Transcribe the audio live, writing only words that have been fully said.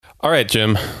All right,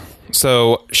 Jim.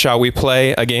 So, shall we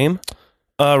play a game?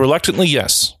 Reluctantly,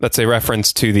 yes. That's a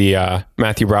reference to the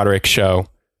Matthew Broderick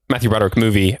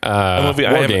movie,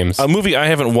 War Games. A movie I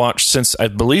haven't watched since, I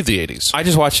believe, the 80s. I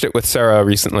just watched it with Sarah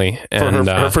recently. And,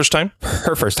 For her first time?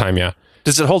 Her first time, yeah.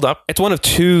 Does it hold up? It's one of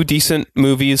two decent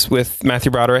movies with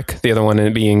Matthew Broderick, the other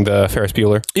one being the Ferris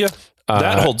Bueller. Yeah,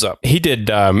 that holds up. He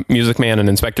did Music Man and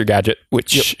Inspector Gadget,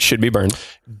 which should be burned.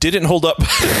 Didn't hold up.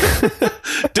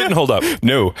 Didn't hold up.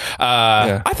 No.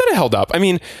 I thought it held up. I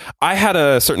mean, I had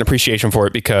a certain appreciation for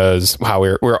it because,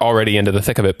 we're already into the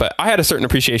thick of it, but I had a certain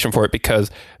appreciation for it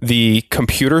because the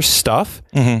computer stuff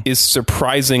is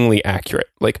surprisingly accurate.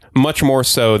 Like, much more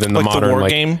so than the modern the war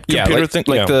game computer thing?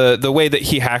 The way that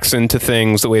he hacks into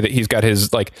things, the way that he's got his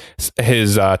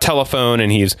telephone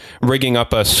and he's rigging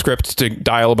up a script to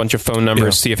dial a bunch of phone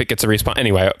numbers, see if it gets a response.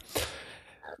 Anyway,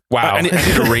 wow. I need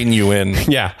to rein you in.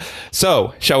 Yeah.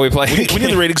 So, shall we play? We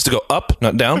need the ratings to go up,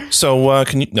 not down. So,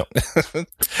 can you... No.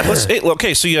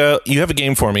 Okay, so you have a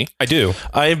game for me. I do.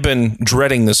 I've been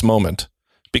dreading this moment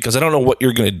because I don't know what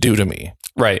you're going to do to me.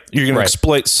 Right. You're going to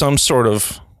exploit some sort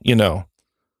of,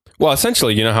 Well,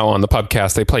 essentially, you know how on the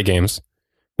podcast they play games.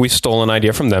 We stole an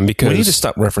idea from them because... We need to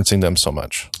stop referencing them so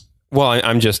much. Well,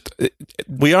 I'm just...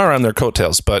 We are on their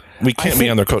coattails, but we can't be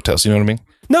on their coattails. You know what I mean?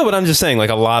 No, but I'm just saying, like,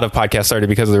 a lot of podcasts started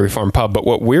because of the Reformed Pub, but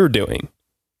what we're doing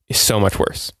is so much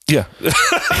worse. Yeah.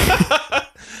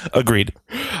 Agreed.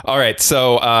 All right,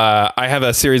 so I have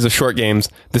a series of short games.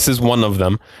 This is one of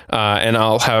them, and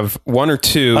I'll have one or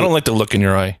two... I don't like the look in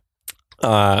your eye.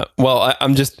 I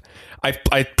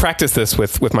practiced this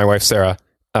with my wife, Sarah,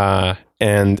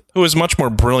 and... Who is much more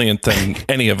brilliant than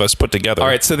any of us put together. All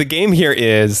right, so the game here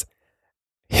is...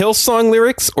 Hillsong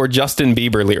lyrics or Justin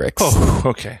Bieber lyrics? Oh,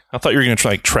 okay. I thought you were going to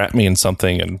try trap me in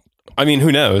something, and I mean, who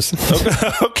knows?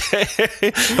 Okay.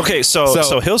 So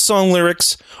Hillsong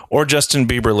lyrics or Justin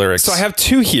Bieber lyrics. So I have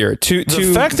two here.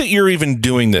 The fact that you're even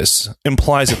doing this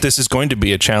implies that this is going to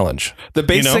be a challenge. The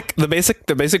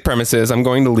basic premise is I'm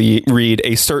going to read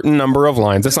a certain number of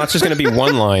lines. It's not just going to be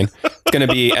one line. It's going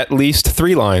to be at least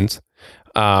 3 lines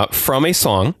from a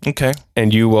song. Okay.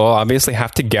 And you will obviously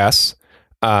have to guess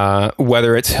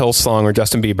whether it's Hillsong or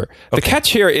Justin Bieber. The catch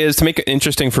here is, to make it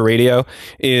interesting for radio,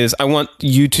 is I want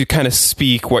you to kind of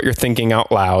speak what you're thinking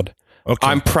out loud. Okay.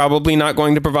 I'm probably not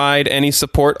going to provide any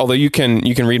support, although you can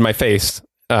read my face.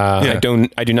 I do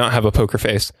not have a poker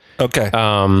face. Okay.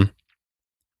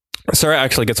 Sarah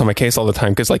actually gets on my case all the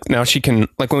time because, like, now she can,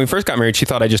 like, when we first got married, she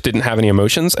thought I just didn't have any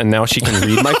emotions, and now she can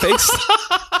read my face.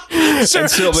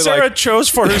 Sarah chose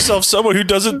for herself someone who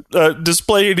doesn't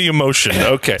display any emotion.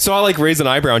 Okay. So I'll, like, raise an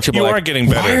eyebrow, and she'll be like, "You are getting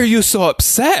better. Why are you so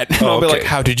upset?" And I'll be like,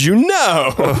 "How did you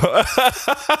know?"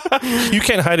 You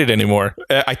can't hide it anymore.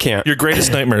 I can't. Your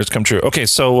greatest nightmare has come true. Okay,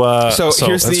 so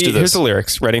here's the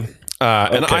lyrics. Ready?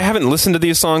 And I haven't listened to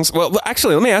these songs. Well,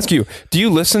 actually, let me ask you: do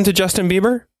you listen to Justin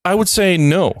Bieber? I would say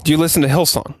no. Do you listen to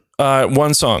Hillsong?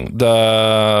 One song,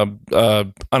 the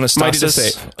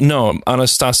Anastasis. No,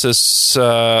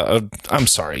 Anastasis. I'm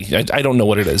sorry, I don't know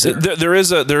what it is. There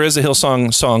is a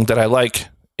Hillsong song that I like,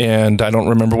 and I don't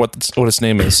remember what its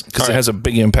name is because it has a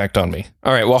big impact on me.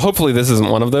 All right. Well, hopefully this isn't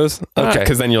one of those. Okay.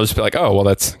 Because then you'll just be like, oh, well,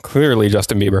 that's clearly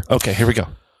Justin Bieber. Okay, here we go.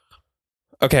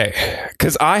 Okay,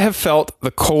 because I have felt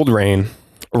the cold rain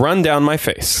run down my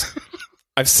face.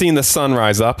 I've seen the sun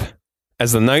rise up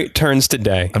as the night turns to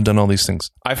day. I've done all these things.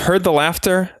 I've heard the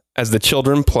laughter as the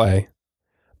children play.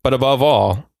 But above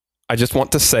all, I just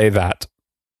want to say that.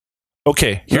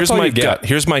 Okay, here's my gut.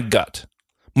 Here's my gut.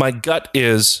 My gut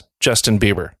is Justin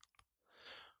Bieber.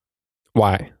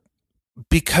 Why?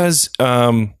 Because,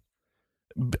 I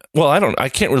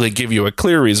can't really give you a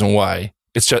clear reason why.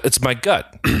 It's my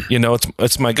gut.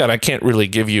 It's my gut. I can't really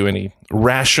give you any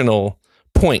rational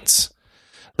points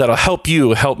that'll help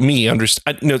me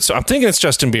understand. So I'm thinking it's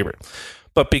Justin Bieber,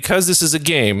 but because this is a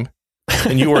game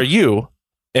and you are you,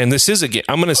 and this is a game,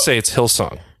 I'm going to say it's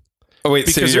Hillsong. Oh wait,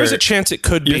 because there's a chance it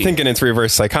could be. You're thinking it's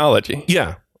reverse psychology.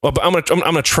 Yeah. Well, but I'm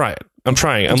gonna try it. I'm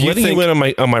trying. I'm letting you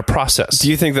in on my process. Do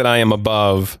you think that I am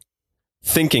above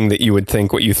thinking that you would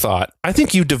think what you thought? I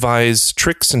think you devise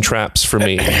tricks and traps for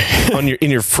me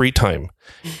in your free time,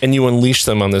 and you unleash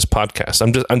them on this podcast.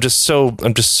 I'm just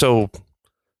so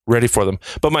ready for them.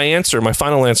 But my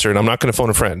final answer, and I'm not going to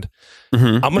phone a friend.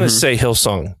 I'm going to say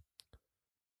Hillsong,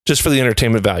 just for the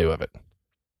entertainment value of it.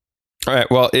 All right.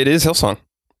 Well, it is Hillsong.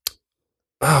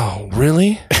 Oh,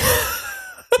 really?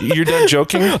 You're done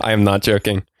joking? I am not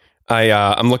joking.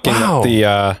 I'm looking at the.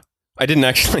 I didn't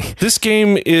actually. This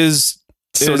game is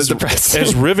sort of depressing.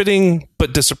 As riveting,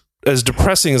 but as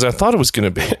depressing as I thought it was going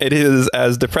to be. It is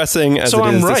as depressing as So it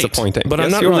I'm is right, disappointing. but I'm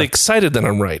Yes, not you really are. excited that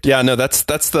I'm right. Yeah, no, that's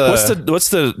the... What's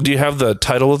the? Do you have the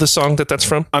title of the song that's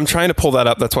from? I'm trying to pull that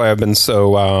up. That's why I've been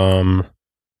so...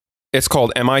 it's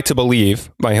called Am I to Believe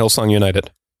by Hillsong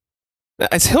United.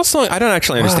 It's Hillsong... I don't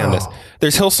actually understand this.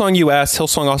 There's Hillsong US,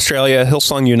 Hillsong Australia,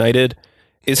 Hillsong United.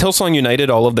 Is Hillsong United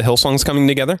all of the Hillsongs coming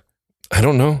together? I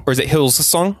don't know. Or is it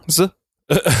Hillsong?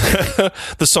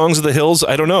 The songs of the hills.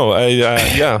 I don't know.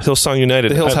 Yeah, Hillsong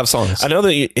United. The hills have songs. I know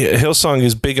that Hillsong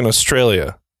is big in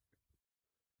Australia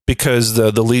because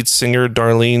the lead singer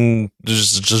Darlene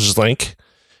Zlank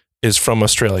is from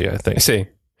Australia. I think. I see.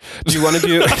 Do you want to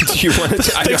do? Do you want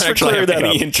to? I don't actually have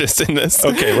any interest in this.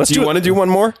 Okay, let's do. You want to do one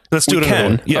more? Let's do it.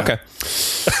 Can. Yeah. Okay.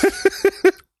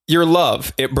 Your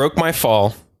love, it broke my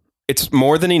fall. It's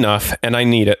more than enough, and I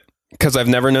need it because I've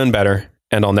never known better,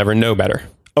 and I'll never know better.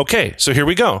 Okay, so here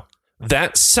we go.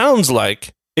 That sounds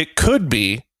like it could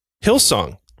be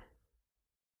Hillsong.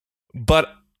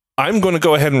 But I'm going to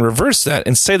go ahead and reverse that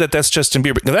and say that that's Justin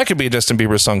Bieber. Now, that could be a Justin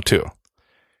Bieber song too.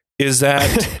 Is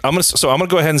that I'm going to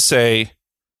go ahead and say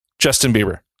Justin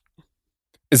Bieber.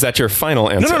 Is that your final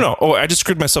answer? No. Oh, I just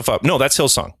screwed myself up. No, that's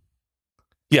Hillsong.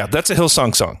 Yeah, that's a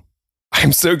Hillsong song.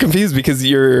 I'm so confused because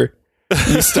you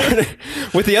started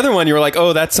with the other one. You were like,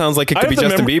 "Oh, that sounds like it could be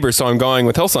Justin Bieber," so I'm going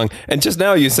with Hillsong. And just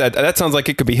now you said that sounds like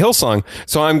it could be Hillsong,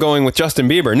 so I'm going with Justin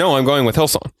Bieber. No, I'm going with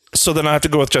Hillsong. So then I have to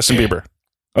go with Justin Bieber.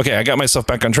 Okay, I got myself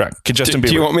back on track. Justin Bieber.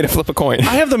 Do you want me to flip a coin?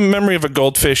 I have the memory of a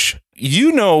goldfish.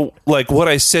 You know, like what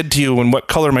I said to you and what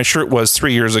color my shirt was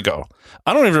 3 years ago.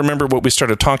 I don't even remember what we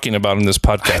started talking about in this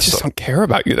podcast. I just don't care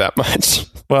about you that much.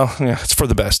 Well, yeah, it's for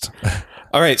the best.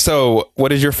 All right, so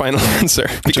what is your final answer?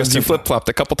 Because you flip-flopped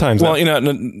a couple times. Well,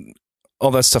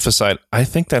 all that stuff aside, I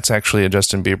think that's actually a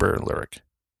Justin Bieber lyric.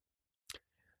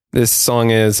 This song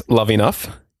is Love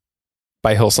Enough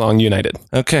by Hillsong United.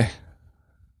 Okay.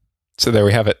 So there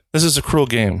we have it. This is a cruel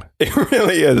game. It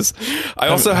really is. I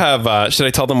also have, should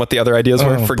I tell them what the other ideas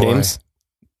were for games?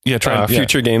 Yeah, try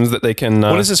future games that they can...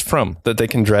 what is this from? That they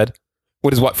can dread.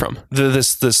 What is what from?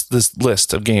 This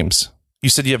list of games. You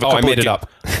said you have a couple I made it up.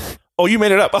 Oh, you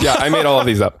made it up? Yeah, I made all of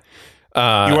these up. You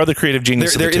are the creative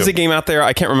genius. There is a game out there.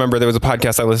 I can't remember. There was a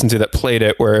podcast I listened to that played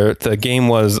it where the game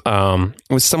was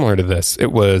it was similar to this.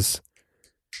 It was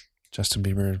Justin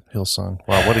Bieber Hillsong.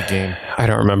 Wow, what a game! I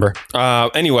don't remember.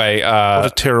 Anyway, what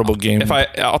a terrible game.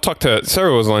 I'll talk to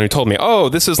Sarah was the one who told me. Oh,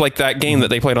 this is like that game that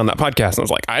they played on that podcast. And I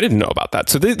was like, I didn't know about that.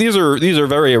 So these are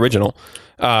very original.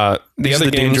 These are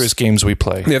the dangerous games we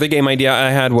play. The other game idea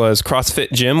I had was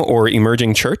CrossFit Gym or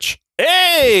Emerging Church.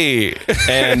 Hey!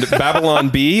 And Babylon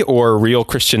Bee or Real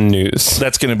Christian News.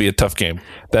 That's going to be a tough game.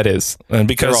 That is. And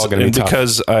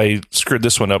because I screwed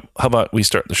this one up, how about we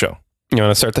start the show? You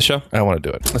want to start the show? I want to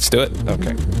do it. Let's do it.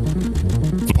 Okay.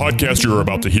 The podcast you're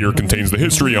about to hear contains the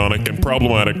histrionic and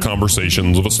problematic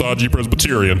conversations of a stodgy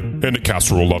Presbyterian and a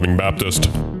casserole-loving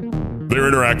Baptist. Their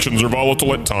interactions are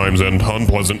volatile at times and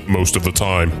unpleasant most of the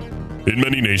time. In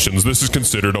many nations, this is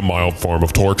considered a mild form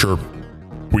of torture.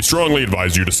 We strongly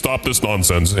advise you to stop this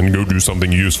nonsense and go do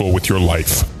something useful with your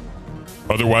life.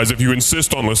 Otherwise, if you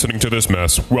insist on listening to this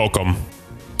mess, welcome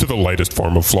to the lightest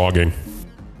form of flogging.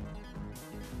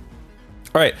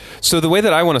 All right. So the way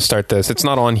that I want to start this, it's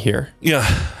not on here. Yeah.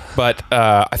 But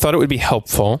I thought it would be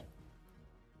helpful.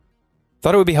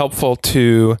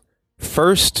 To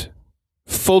first,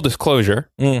 full disclosure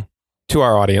to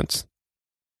our audience.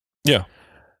 Yeah.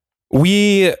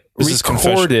 We this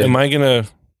recorded. Am I going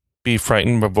to be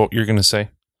frightened by what you're going to say?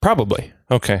 Probably.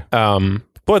 Okay. Boy,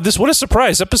 what a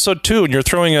surprise. Episode 2, and you're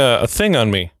throwing a thing on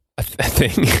me. A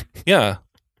thing. Yeah.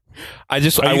 I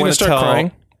want to start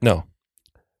crying? No.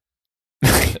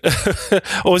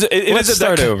 Oh, Let's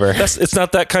start over. It's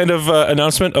not that kind of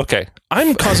announcement? Okay.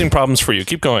 I'm causing problems for you.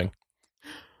 Keep going.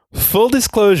 Full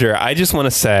disclosure, I just want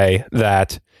to say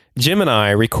that Jim and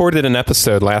I recorded an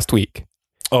episode last week.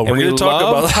 Oh, we're going to talk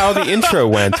about how the intro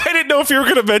went. I didn't know if you were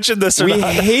going to mention this or not.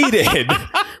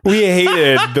 We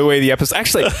hated the way the episode...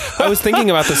 Actually, I was thinking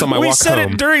about this on my walk home. We said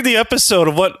it during the episode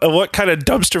of what kind of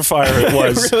dumpster fire it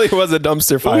was. It really was a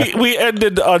dumpster fire. We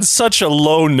ended on such a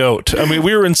low note. I mean,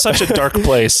 we were in such a dark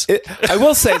place. I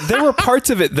will say, there were parts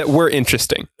of it that were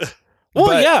interesting. Well,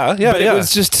 but it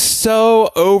was just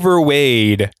so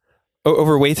overweighted.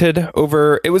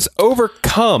 It was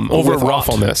overcome with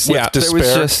awfulness. Yeah, despair.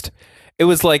 There was it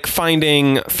was like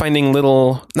finding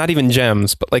little, not even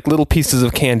gems, but like little pieces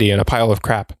of candy in a pile of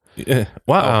crap.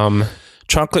 Wow.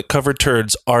 Chocolate covered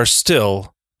turds are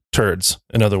still turds.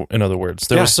 In other words,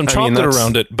 there was some chocolate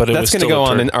around it, but it was still going to go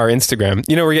on in our Instagram.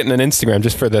 We're getting an Instagram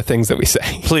just for the things that we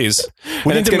say. Please,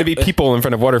 and it's going to be people in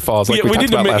front of waterfalls. Like we talked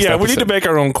about last episode. We need to make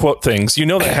our own quote things.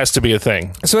 That has to be a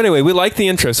thing. So anyway, we like the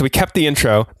intro, so we kept the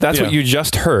intro. That's what you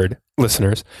just heard,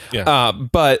 listeners. Yeah.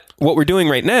 But what we're doing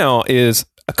right now is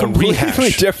a completely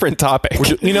different topic.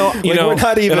 We're not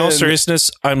even. In all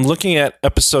seriousness, I'm looking at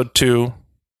episode 2.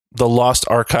 The Lost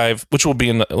Archive, which will be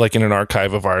in an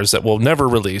archive of ours that we'll never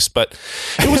release, but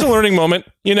it was a learning moment.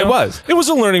 It was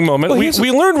a learning moment. Well,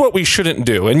 we learned what we shouldn't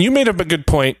do, and you made up a good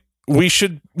point. We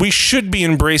should be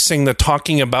embracing the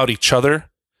talking about each other,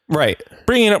 right?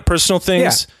 Bringing up personal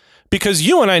things, because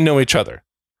you and I know each other,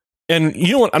 and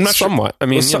I'm not somewhat. Sure, I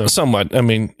mean, somewhat. I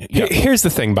mean, here's the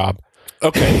thing, Bob.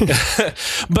 Okay,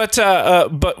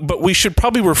 but we should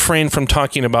probably refrain from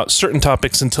talking about certain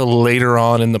topics until later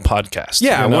on in the podcast.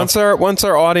 Yeah, once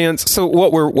our audience. So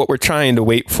what we're trying to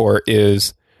wait for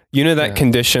is that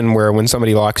condition where when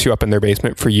somebody locks you up in their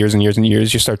basement for years and years and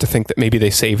years, you start to think that maybe they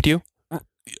saved you. I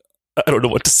don't know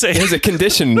what to say. There's a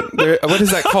condition. What is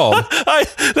that called?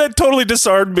 That totally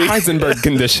disarmed me. Heisenberg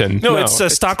condition. No, it's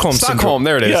Stockholm Syndrome. Stockholm.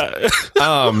 There it is.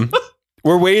 Yeah.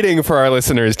 We're waiting for our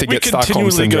listeners to get Stockholm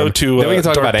Syndrome. Then we can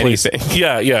talk about anything.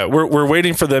 Yeah. We're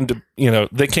waiting for them to,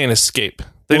 they can't escape.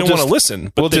 They don't want to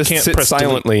listen, but we'll just sit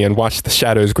silently and watch the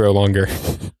shadows grow longer.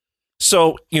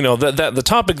 So, the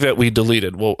topic that we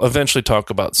deleted, we'll eventually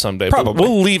talk about someday. Probably.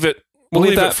 We'll leave it. We'll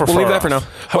leave that for now. However,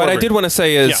 what I did want to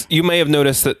say is you may have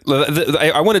noticed that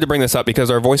I wanted to bring this up because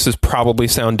our voices probably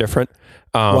sound different.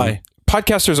 Why?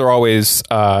 Podcasters are always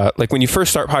like when you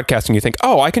first start podcasting, you think,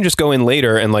 oh, I can just go in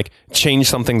later and like change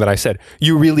something that I said.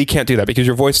 You really can't do that because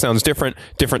your voice sounds different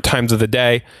times of the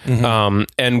day. Mm-hmm.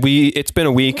 And it's been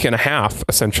a week and a half,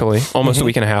 essentially, almost a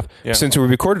week and a half since we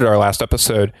recorded our last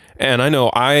episode. And I know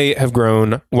I have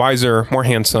grown wiser, more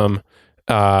handsome.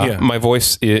 My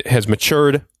voice has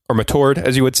matured,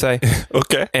 as you would say.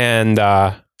 Okay. And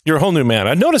you're a whole new man.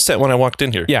 I noticed that when I walked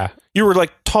in here. Yeah. You were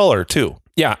like taller too.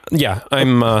 Yeah.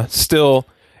 I'm still.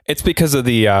 It's because of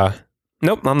the.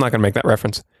 Nope, I'm not going to make that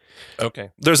reference.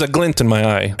 Okay. There's a glint in my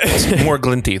eye. It's more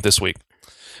glinty this week.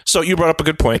 So you brought up a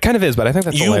good point. It kind of is, but I think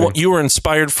that's you were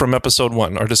inspired from episode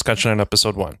 1, our discussion on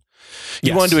episode 1.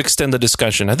 You wanted to extend the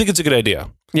discussion. I think it's a good idea.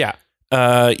 Yeah.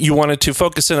 You wanted to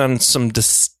focus in on some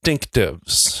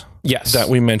distinctives. Yes. That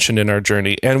we mentioned in our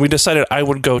journey, and we decided I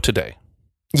would go today.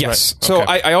 Yes. Right. So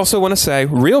I also want to say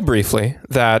real briefly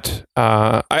that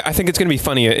I think it's going to be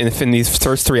funny if in these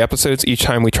first 3 episodes, each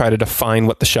time we try to define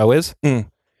what the show is. And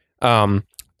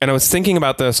I was thinking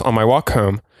about this on my walk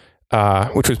home,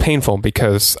 which was painful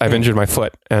because I've injured my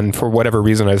foot. And for whatever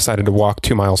reason, I decided to walk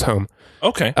 2 miles home.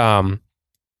 Okay.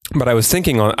 But I was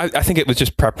thinking I think it was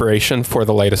just preparation for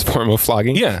the latest form of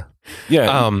flogging. Yeah.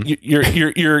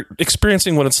 You're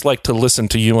experiencing what it's like to listen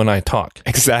to you and I talk.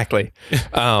 Exactly.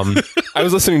 I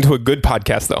was listening to a good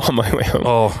podcast though on my way home.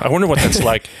 Oh, I wonder what that's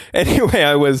like.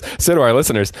 Anyway, so do our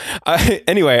listeners. I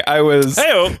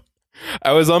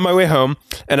was on my way home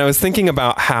and I was thinking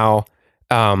about how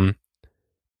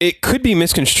it could be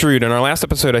misconstrued. In our last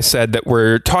episode, I said that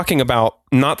we're talking about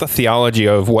not the theology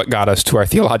of what got us to our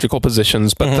theological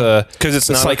positions, but because it's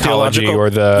the not psychology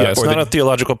it's not a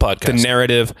theological podcast. The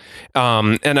narrative.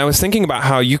 And I was thinking about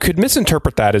how you could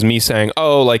misinterpret that as me saying,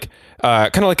 oh, like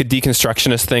kind of like a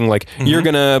deconstructionist thing, like you're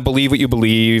going to believe what you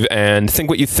believe and think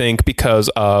what you think because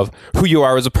of who you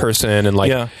are as a person. And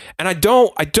like, and I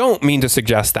don't mean to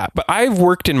suggest that, but I've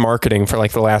worked in marketing for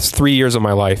like the last 3 years of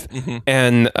my life.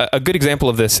 And a good example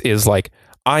of this is like,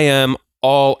 I am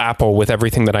all Apple with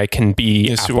everything that I can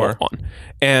be Apple on.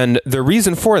 And the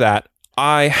reason for that,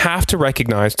 I have to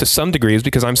recognize to some degree is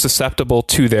because I'm susceptible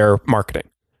to their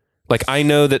marketing. Like I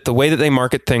know that the way that they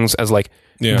market things as like,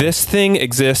 this thing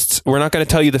exists, we're not going to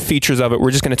tell you the features of it,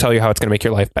 we're just going to tell you how it's going to make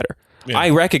your life better.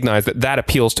 I recognize that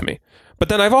appeals to me. But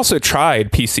then I've also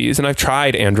tried PCs and I've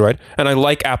tried Android and I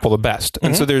like Apple the best.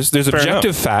 And so there's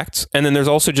objective facts and then there's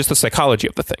also just the psychology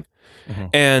of the thing.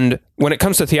 And when it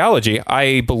comes to theology,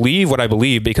 I believe what I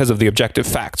believe because of the objective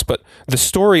facts. But the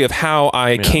story of how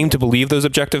I came to believe those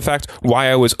objective facts, why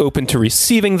I was open to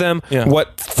receiving them,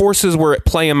 what forces were at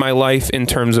play in my life in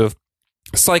terms of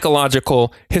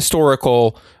psychological,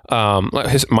 historical,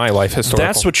 my life historical.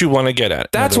 That's what you want to get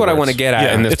at. That's what I want to get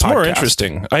at in this podcast. It's more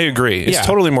interesting. I agree. It's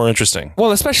totally more interesting.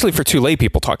 Well, especially for 2 lay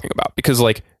people talking about, because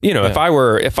like, if I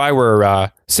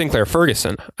were Sinclair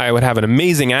Ferguson, I would have an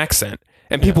amazing accent.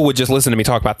 And people would just listen to me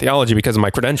talk about theology because of my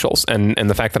credentials and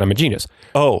the fact that I'm a genius.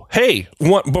 Oh, hey,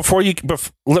 let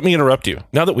me interrupt you.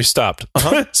 Now that we stopped.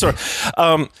 Sorry.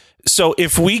 So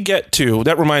if we get to,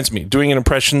 that reminds me, doing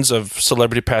impressions of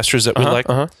celebrity pastors that we like.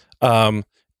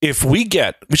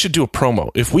 we should do a promo.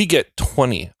 If we get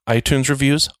 20 iTunes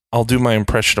reviews, I'll do my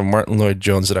impression of Martin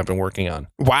Lloyd-Jones that I've been working on.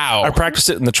 Wow. I practiced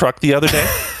it in the truck the other day,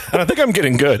 and I think I'm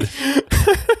getting good.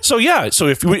 So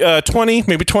if we 20,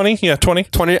 maybe 20, 20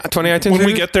 iTunes when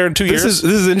we get there in 2 years. This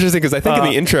is interesting because I think in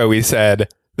the intro we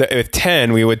said that with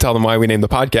 10 we would tell them why we named the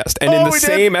podcast, and in the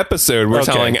same episode we're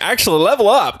telling actually level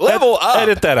up.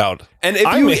 Edit that out. And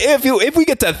if we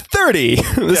get to 30,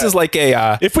 this is like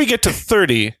a if we get to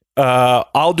 30,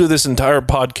 I'll do this entire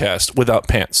podcast without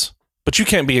pants. But you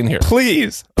can't be in here.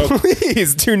 Please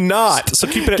do not. So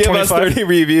keep it at give 25. us 30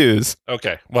 reviews.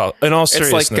 Okay. Well, in all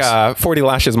seriousness, it's like 40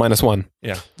 lashes minus 1.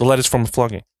 Yeah, the latest form of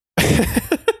flogging.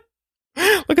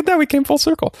 Look at that. We came full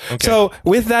circle. Okay. So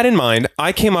with that in mind,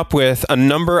 I came up with a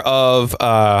number of,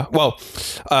 you're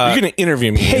going to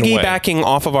interview me piggybacking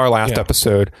off of our last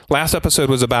episode. Last episode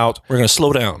was about... We're going to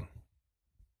slow down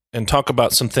and talk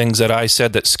about some things that I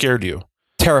said that scared you.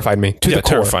 Terrified me to the core.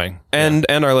 Terrifying. And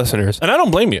our listeners. And I don't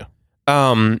blame you.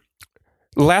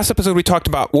 Last episode, we talked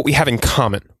about what we have in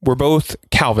common. We're both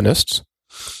Calvinists,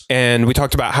 and we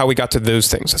talked about how we got to those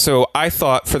things. So I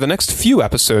thought for the next few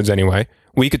episodes anyway,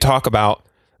 we could talk about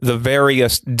the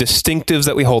various distinctives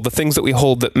that we hold, the things that we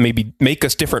hold that maybe make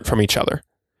us different from each other,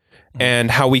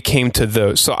 and how we came to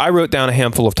those. So I wrote down a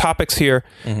handful of topics here,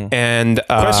 and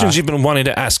questions you've been wanting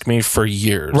to ask me for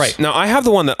years. Right. Now, I have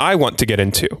the one that I want to get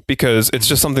into because it's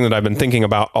just something that I've been thinking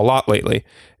about a lot lately.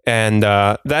 And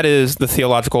that is the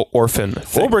theological orphan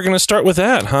thing. Well, we're going to start with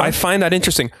that, huh? I find that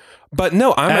interesting. But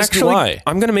no, I'm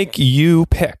going to make you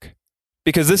pick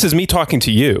because this is me talking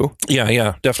to you.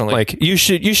 Yeah, definitely. Like you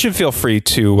should feel free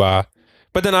to.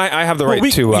 But then I have the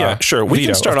right to. Yeah, sure. We veto,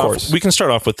 can start off. We can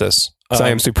start off with this. I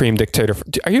am supreme dictator.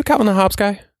 Are you a Calvin and Hobbes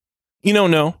guy?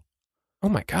 No. Oh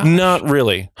my god. Not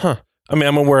really. Huh. I mean,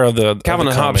 I'm aware of the Calvin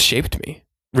and Hobbes shaped me.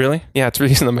 Really? Yeah, it's the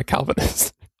reason I'm a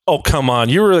Calvinist. Oh, come on.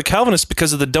 You were a Calvinist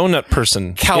because of the donut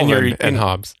person. Calvin and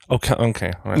Hobbes. Okay. All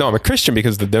right. No, I'm a Christian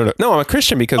because of the donut. No, I'm a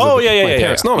Christian because of my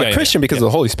parents. No, I'm a Christian because of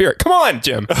the Holy Spirit. Come on,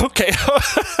 Jim. Okay.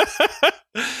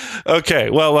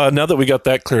 Okay. Well, now that we got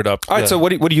that cleared up. All right. So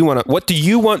what do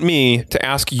you want me to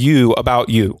ask you about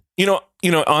you?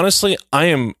 Honestly, I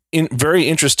am very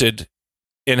interested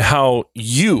in how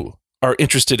you are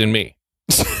interested in me.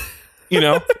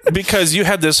 Because you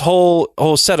had this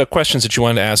whole set of questions that you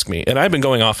wanted to ask me, and I've been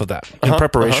going off of that in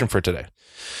preparation for today.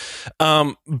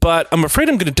 But I'm afraid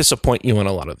I'm going to disappoint you on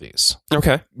a lot of these.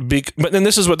 Okay. But then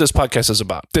this is what this podcast is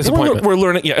about. Disappointment. We're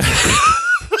learning. Yeah.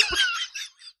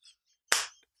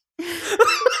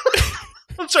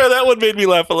 I'm sorry, that one made me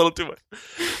laugh a little too much.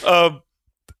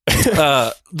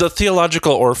 The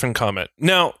theological orphan comment.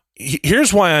 Now,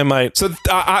 here's why I might. So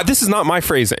this is not my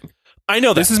phrasing. I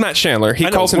know this is Matt Chandler. He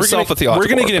calls himself a theological.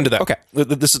 We're going to get into that. Okay,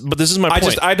 this is my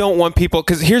point. I don't want people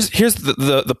because here's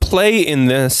the play in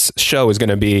this show is going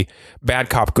to be bad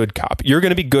cop, good cop. You're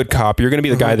going to be good cop. You're going to be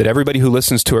the guy that everybody who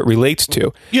listens to it relates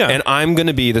to. Yeah, and I'm going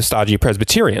to be the stodgy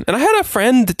Presbyterian. And I had a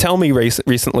friend tell me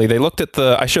recently. They looked at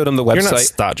I showed them the website. You're not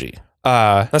stodgy.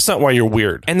 That's not why you're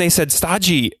weird. And they said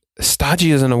stodgy.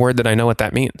 Stodgy isn't a word that I know what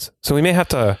that means. So we may have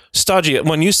to... Stodgy.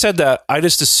 When you said that, I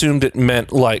just assumed it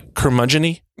meant like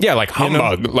curmudgeon-y. Yeah, like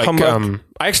humbug. Humbug.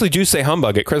 I actually do say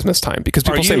humbug at Christmas time because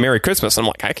people say Merry Christmas. I'm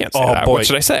like, I can't say that. Boy. What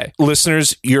should I say?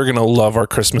 Listeners, you're going to love our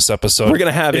Christmas episode. We're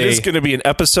going to have It's going to be an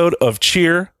episode of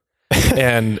cheer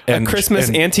and a Christmas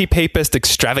anti-papist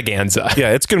extravaganza.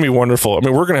 Yeah, it's going to be wonderful. I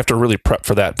mean, we're going to have to really prep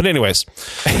for that. But anyways,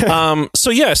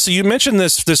 so you mentioned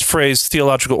this phrase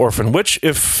theological orphan, which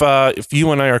if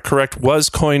you and I are correct, was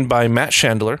coined by Matt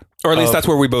Chandler, or at least that's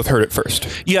where we both heard it first.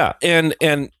 Yeah, and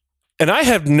I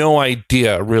have no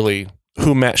idea really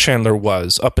who Matt Chandler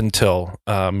was up until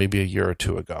maybe a year or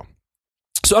two ago.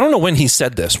 So I don't know when he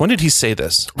said this. When did he say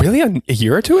this? Really, a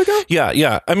year or two ago?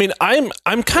 Yeah. I mean, I'm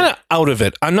kind of out of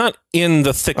it. I'm not in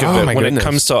the thick of it when it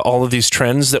comes to all of these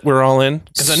trends that we're all in.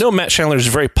 Because I know Matt Chandler is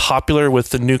very popular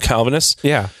with the new Calvinists.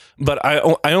 Yeah. But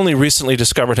I only recently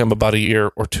discovered him about a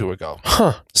year or two ago.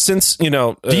 Huh. Since,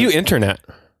 do you internet?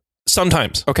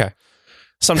 Sometimes. Okay.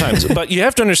 Sometimes. But you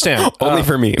have to understand. Only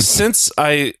for me. Since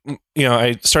I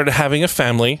started having a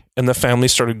family and the family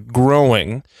started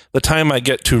growing, the time I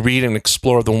get to read and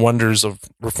explore the wonders of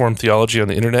Reformed theology on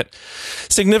the internet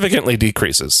significantly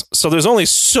decreases. So there's only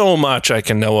so much I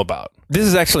can know about. This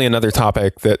is actually another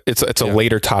topic that it's a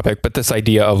later topic, but this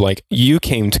idea of like you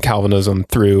came to Calvinism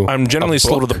through. I'm generally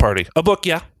slow to the party. A book,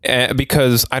 yeah,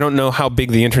 because I don't know how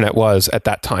big the internet was at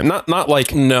that time. Not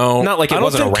like it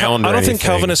wasn't around. I don't think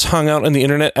Calvinists hung out on the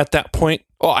internet at that point.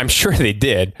 Oh, I'm sure they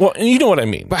did. Well, and you know what I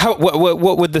mean. But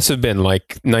what would this have been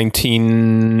like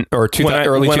 19 or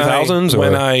early 2000s?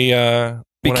 When I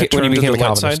when I when turned you to became the a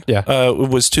light Calvinist. side? Yeah. It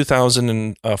was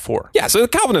 2004. Yeah, so the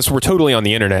Calvinists were totally on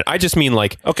the internet. I just mean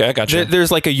like, Okay, I got you.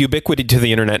 there's like a ubiquity to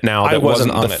the internet now that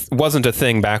wasn't a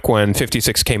thing back when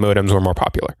 56K modems were more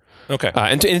popular. Okay.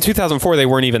 And in 2004, they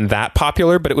weren't even that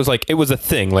popular, but it was a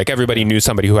thing. Like everybody knew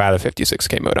somebody who had a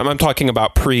 56K modem. I'm talking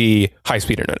about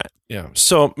pre-high-speed internet. Yeah.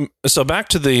 So back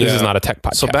to the... This is not a tech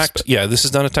podcast. This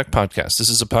is not a tech podcast. This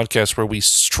is a podcast where we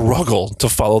struggle to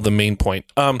follow the main point.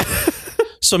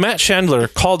 So Matt Chandler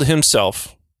called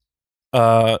himself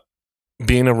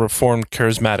being a reformed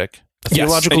charismatic,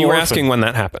 theological and you were orphan. asking when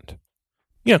that happened.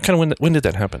 Yeah, kind of when did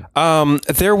that happen?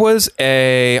 There was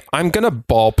I'm going to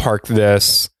ballpark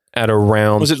this at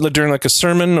around... Was it during like a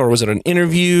sermon or was it an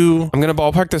interview? I'm going to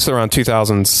ballpark this around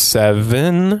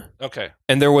 2007. Okay.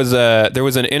 And there was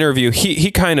an interview.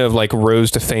 He kind of like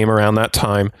rose to fame around that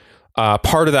time.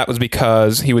 Part of that was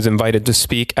because he was invited to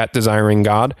speak at Desiring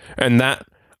God, and that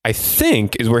I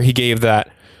think is where he gave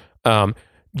that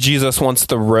Jesus Wants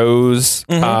the Rose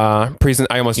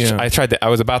present. I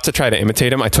was about to try to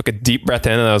imitate him. I took a deep breath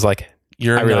in and I was like, I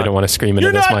really don't want to scream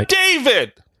into this mic.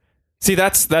 David. See,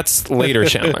 that's later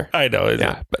Chandler. I know.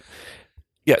 Yeah, but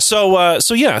yeah.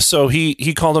 So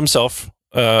he called himself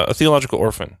a theological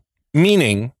orphan,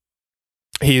 meaning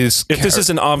if this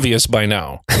isn't obvious by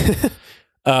now,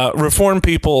 Reformed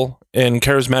people and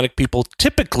charismatic people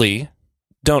typically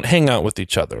don't hang out with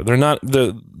each other.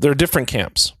 They're different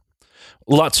camps.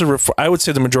 I would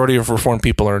say the majority of Reformed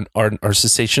people are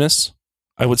cessationists.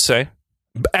 I would say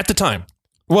at the time.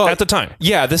 Well, at the time.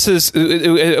 Yeah, this is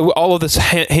all of this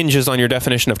hinges on your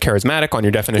definition of charismatic, on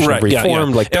your definition of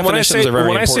reformed. Like, and when I say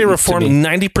reformed,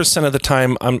 90% of the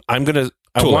time, I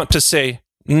want to say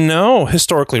no,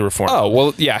 historically reformed. Oh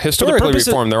well, yeah, historically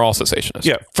reformed. They're all cessationists.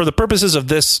 Yeah, for the purposes of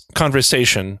this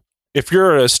conversation, if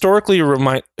you're a historically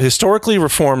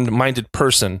reformed minded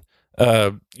person,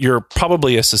 you're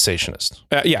probably a cessationist.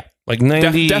 Yeah, like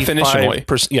 95%.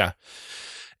 Definitionally, yeah.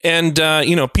 And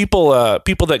people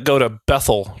that go to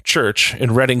Bethel Church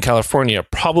in Redding, California,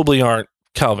 probably aren't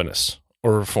Calvinists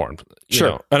or Reformed.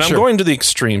 Sure. And I'm going to the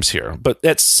extremes here, but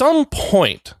at some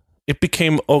point, it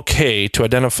became okay to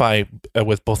identify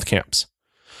with both camps.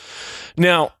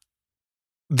 Now,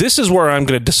 this is where I'm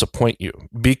going to disappoint you,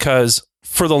 because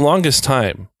for the longest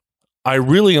time, I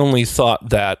really only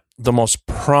thought that the most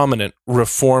prominent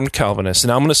Reformed Calvinists,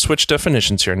 and I'm going to switch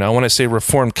definitions here. Now, when I say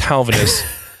Reformed Calvinists,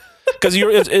 because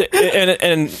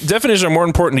and definitions are more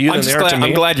important to you than they are to me.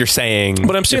 I'm glad you're saying.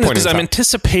 But I'm saying this because I'm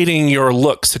anticipating your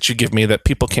looks that you give me that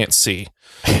people can't see,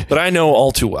 but I know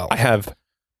all too well. I have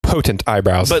potent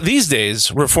eyebrows. But these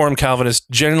days, Reformed Calvinists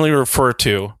generally refer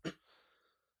to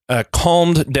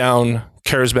calmed down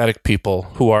charismatic people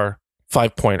who are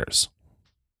 5-pointers.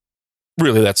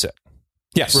 Really, that's it.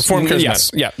 Yes, Reformed charismatic.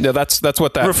 Yes, yeah. No, that's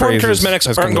what that Reformed phrase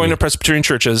charismatics aren't going to Presbyterian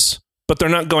churches, but they're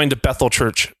not going to Bethel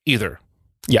Church either.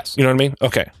 Yes. You know what I mean?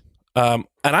 Okay. And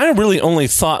I really only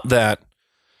thought that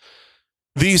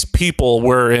these people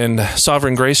were in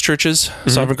Sovereign Grace churches,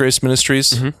 Sovereign Grace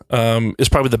ministries, is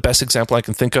probably the best example I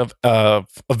can think of a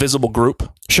visible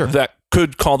group that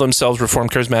could call themselves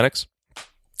Reformed Charismatics.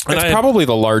 And it's probably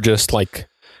the largest,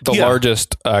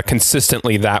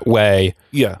 consistently that way.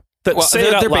 Yeah.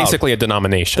 They're basically a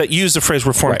denomination. That use the phrase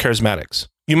Reformed Charismatics.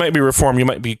 You might be Reformed, you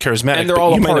might be Charismatic. And they're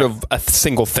all a part of a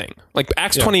single thing. Like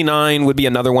Acts 29 would be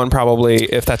another one probably,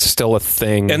 if that's still a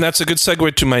thing. And that's a good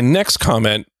segue to my next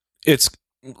comment. It's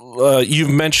you've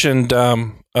mentioned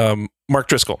Mark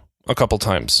Driscoll a couple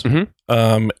times.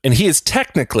 And he is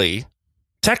technically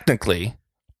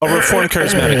a Reformed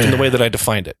Charismatic in the way that I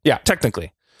defined it. Yeah.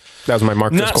 Technically. That was my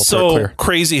Mark Driscoll. Not so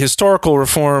crazy historical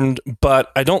Reformed,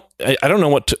 but I don't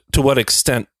know to what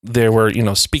extent they were,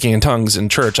 speaking in tongues in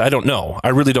church. I don't know. I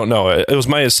really don't know. It was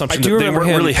my assumption that they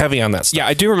weren't really heavy on that stuff. Yeah,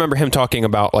 I do remember him talking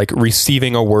about like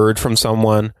receiving a word from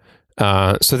someone.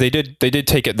 So they did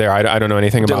take it there. I don't know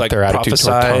anything about their attitude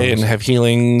toward tongues and have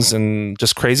healings and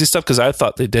just crazy stuff, because I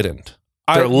thought they didn't.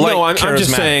 I'm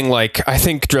just saying, like, I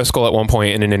think Driscoll at one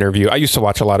point in an interview, I used to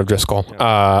watch a lot of Driscoll.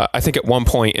 Yeah. I think at one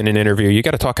point in an interview, you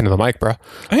got to talk into the mic, bro.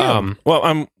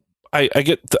 I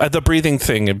get the breathing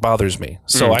thing. It bothers me.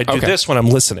 So I do this when I'm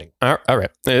listening. All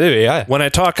right. Yeah. When I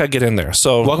talk, I get in there.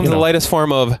 So welcome to the latest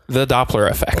form of the Doppler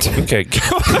effect. Okay.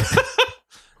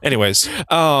 Anyways.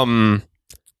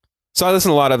 So I listened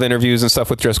to a lot of interviews and stuff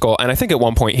with Driscoll, and I think at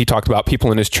one point he talked about people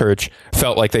in his church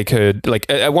felt like they could, like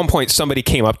at one point somebody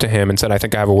came up to him and said, I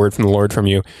think I have a word from the Lord from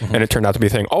you, and it turned out to be a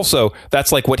thing. Also,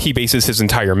 that's like what he bases his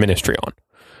entire ministry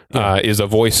on, is a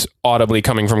voice audibly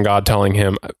coming from God telling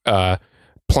him,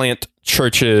 plant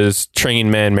churches,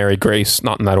 train men, marry grace,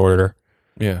 not in that order.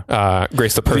 Yeah.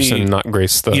 Grace the person, not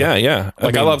grace the... Yeah. I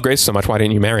love grace so much, why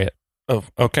didn't you marry it? Oh,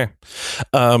 okay.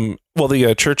 Well,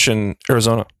 the church in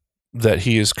Arizona that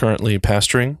he is currently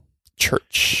pastoring.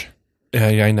 Church.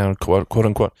 Yeah, I know, quote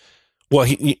unquote. Well,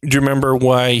 do you remember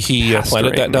why he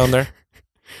planted that down there?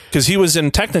 Because he was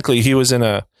in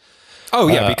a. Oh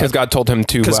yeah, because God told him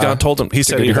to. Because God told him. He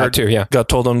said he heard too. Yeah, God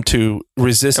told him to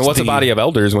resist. And what's a body of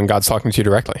elders when God's talking to you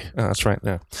directly? Oh, that's right.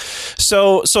 Yeah.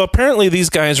 So apparently these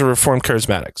guys are Reformed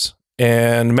charismatics,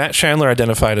 and Matt Chandler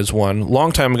identified as one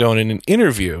long time ago in an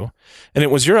interview, and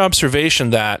it was your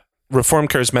observation that Reformed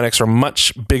charismatics are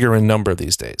much bigger in number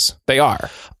these days. They are.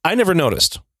 I never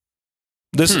noticed.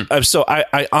 So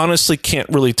I honestly can't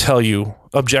really tell you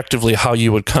objectively how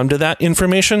you would come to that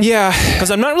information. Yeah, because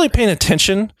I'm not really paying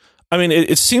attention. I mean,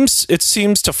 it seems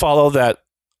to follow that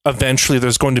eventually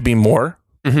there's going to be more.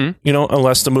 Mm-hmm. You know,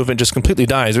 unless the movement just completely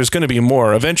dies, there's going to be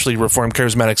more eventually Reformed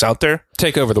charismatics out there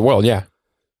take over the world. Yeah,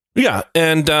 yeah.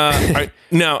 And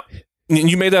now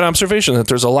you made that observation that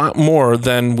there's a lot more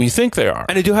than we think there are.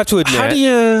 And I do have to admit, how do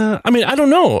you? I mean, I don't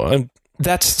know.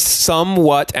 That's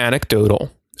somewhat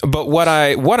anecdotal. But what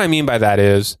I mean by that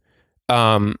is,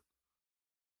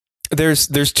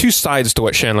 there's two sides to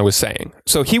what Chandler was saying.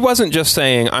 So he wasn't just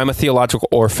saying I'm a theological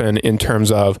orphan in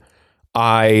terms of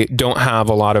I don't have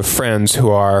a lot of friends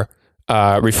who are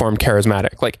Reformed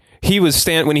charismatic. Like he was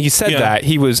when he said that,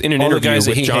 he was in an interview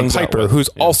with John Piper, who's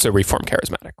also Reformed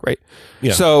charismatic, right?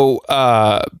 Yeah. So,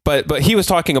 but he was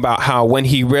talking about how when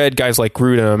he read guys like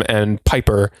Grudem and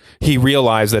Piper, he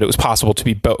realized that it was possible to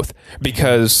be both.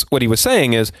 Because what he was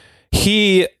saying is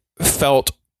he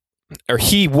was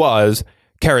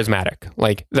charismatic.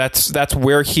 Like that's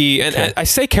where he and I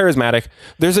say charismatic.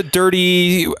 There's a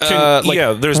dirty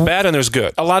there's bad and there's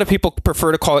good. A lot of people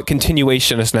prefer to call it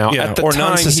continuationist now. Yeah, at the or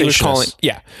time he was calling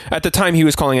at the time he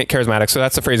was calling it charismatic. So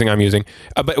that's the phrasing I'm using.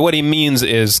 But what he means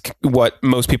is what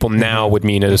most people now would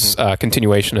mean is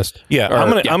continuationist. Yeah, I'm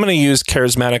gonna use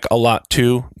charismatic a lot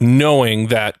too, knowing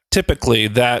that typically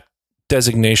that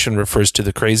designation refers to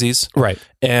the crazies, right?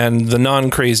 And the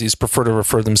non-crazies prefer to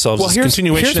refer themselves as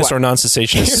continuationists or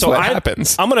non-cessationists. So what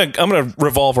happens. I'm gonna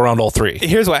revolve around all three.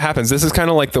 Here's what happens. This is kind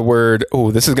of like the word.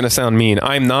 Oh, this is gonna sound mean.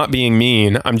 I'm not being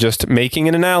mean. I'm just making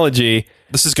an analogy.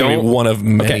 This is gonna be one of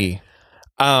many.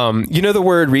 Okay. You know the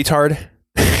word retard.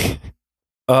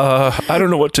 I don't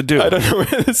know what to do. I don't know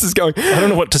where this is going. I don't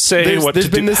know what to say. There's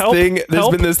been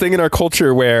this thing in our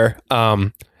culture where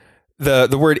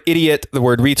the word idiot, the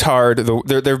word retard,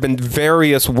 there have been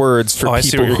various words for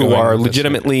people who are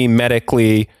legitimately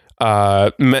medically,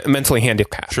 mentally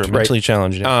handicapped. Sure, right? mentally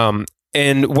challenged. Yeah.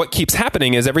 And what keeps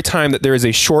happening is every time that there is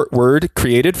a short word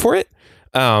created for it,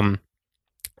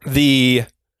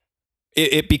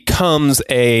 it becomes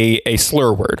a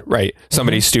slur word, right?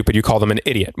 Somebody's stupid, you call them an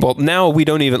idiot. Well, now we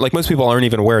don't even, like most people aren't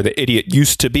even aware that idiot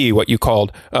used to be what you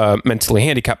called a mentally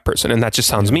handicapped person, and that just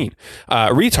sounds mean.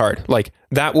 Retard, like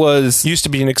that used to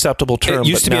be an acceptable term. It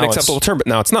used to be an acceptable term, but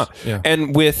now it's not. Yeah.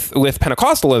 And with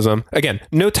Pentecostalism, again,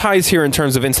 no ties here in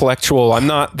terms of intellectual.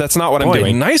 That's not what I'm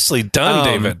doing. Nicely done,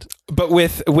 David. But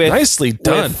with nicely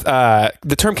done. With,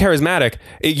 the term charismatic,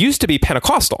 it used to be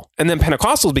Pentecostal, and then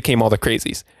Pentecostals became all the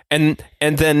crazies, and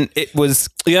then it was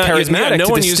charismatic no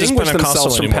to one distinguish uses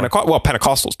themselves from Pentecostal. Well,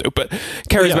 Pentecostals do, but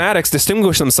charismatics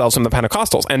distinguish themselves from the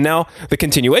Pentecostals, and now the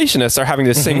continuationists are having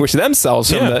to distinguish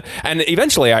themselves from the. And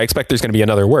eventually, I expect there's going to be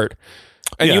another word,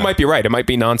 and you might be right; it might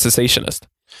be non-cessationist.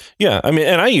 Yeah, I mean,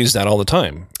 and I use that all the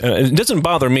time. It doesn't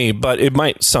bother me, but it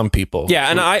might some people. Yeah,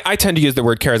 and I tend to use the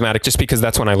word charismatic just because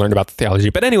that's when I learned about the theology.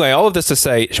 But anyway, all of this to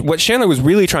say, what Chandler was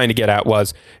really trying to get at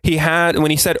was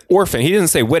when he said orphan, he didn't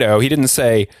say widow, he didn't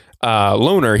say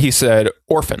loner, he said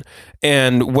orphan.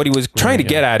 And what he was trying to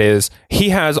get at is he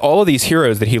has all of these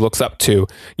heroes that he looks up to.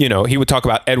 You know, he would talk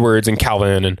about Edwards and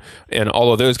Calvin and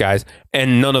all of those guys,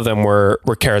 and none of them were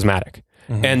charismatic.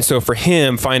 Mm-hmm. And so for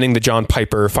him, finding the John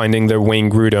Piper, finding the Wayne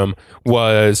Grudem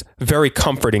was very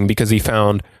comforting because he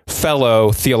found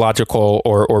fellow theological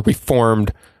or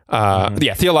reformed,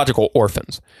 theological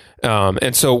orphans.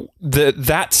 And so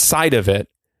that side of it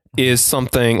is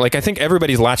something like, I think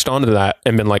everybody's latched onto that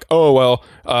and been like, oh,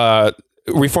 well,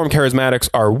 Reformed charismatics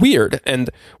are weird. And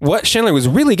what Chandler was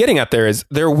really getting at there is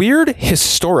they're weird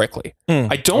historically.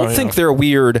 I don't think they're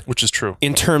weird, which is true,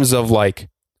 in terms of like,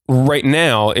 right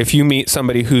now, if you meet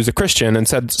somebody who's a Christian and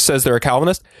says they're a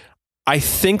Calvinist, I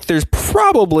think there's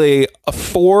probably a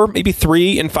 4, maybe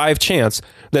 3 in 5 chance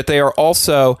that they are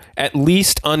also at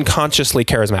least unconsciously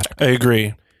charismatic. I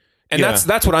agree. And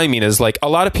that's what I mean is like a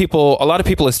lot of people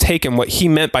has taken what he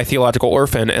meant by theological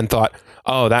orphan and thought,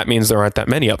 oh, that means there aren't that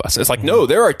many of us. It's like, no,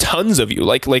 there are tons of you.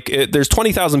 Like there's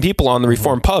 20,000 people on the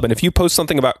Reformed pub, and if you post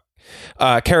something about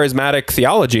charismatic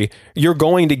theology, you're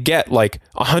going to get like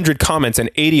 100 comments and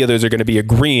 80 of those are going to be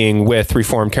agreeing with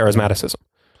Reformed charismaticism.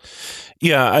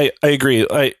 Yeah, I agree.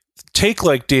 I take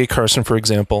like D.A. Carson, for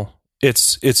example.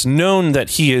 It's known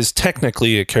that he is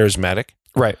technically a charismatic.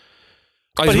 Right.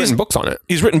 Oh, he's written books on it.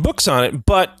 He's written books on it,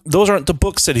 but those aren't the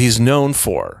books that he's known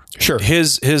for. Sure.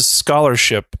 His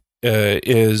scholarship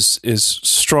is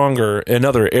stronger in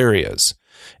other areas.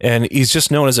 And he's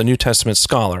just known as a New Testament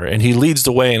scholar, and he leads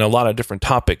the way in a lot of different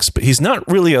topics, but he's not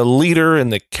really a leader in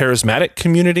the charismatic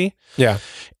community. Yeah.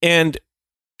 And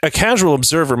a casual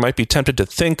observer might be tempted to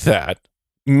think that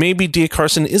maybe D.A.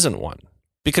 Carson isn't one,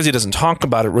 because he doesn't talk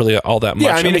about it really all that much.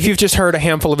 Yeah, I mean, if you've just heard a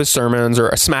handful of his sermons, or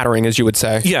a smattering, as you would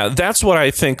say. Yeah, that's what I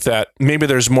think, that maybe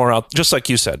there's more out, just like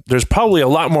you said, there's probably a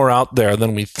lot more out there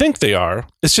than we think they are.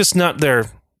 It's just not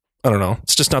their, I don't know,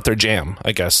 it's just not their jam,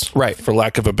 I guess. Right. For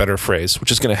lack of a better phrase,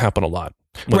 which is going to happen a lot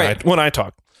when I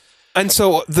talk. And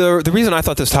so the reason I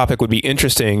thought this topic would be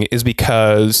interesting is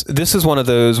because this is one of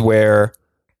those where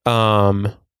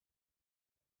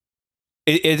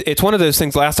it's one of those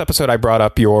things. Last episode, I brought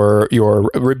up your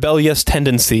rebellious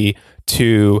tendency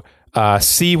to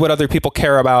see what other people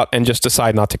care about and just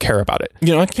decide not to care about it.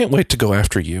 You know, I can't wait to go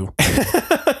after you.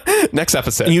 Next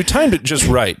episode. And you timed it just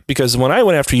right, because when I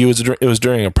went after you, it was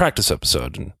during a practice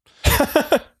episode. And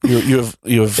you have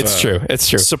it's true.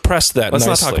 Suppressed that. Let's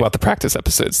nicely. not talk about the practice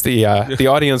episodes. The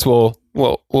audience will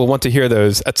want to hear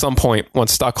those at some point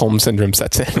once Stockholm Syndrome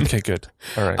sets in. Okay, good.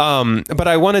 All right. But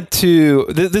I wanted to.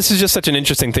 This is just such an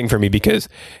interesting thing for me, because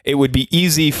it would be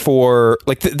easy for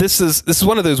this is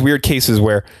one of those weird cases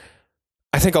where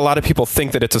I think a lot of people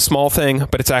think that it's a small thing,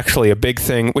 but it's actually a big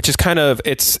thing, which is kind of,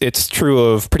 it's true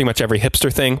of pretty much every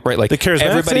hipster thing, right? Like the charismatic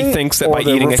everybody thing, thinks that or by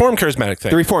the eating reformed charismatic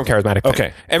thing. The reformed charismatic thing.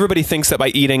 Okay. Everybody thinks that by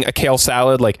eating a kale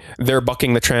salad, like they're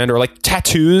bucking the trend, or like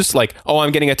tattoos, like, oh,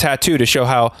 I'm getting a tattoo to show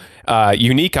how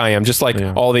unique I am, just like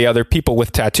all the other people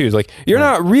with tattoos. Like, you're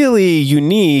not really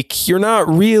unique. You're not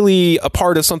really a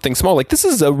part of something small. Like, this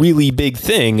is a really big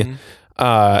thing.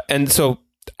 And so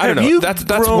I don't know.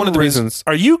 That's one of the reasons.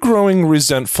 Are you growing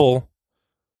resentful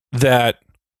that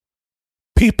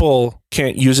people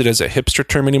can't use it as a hipster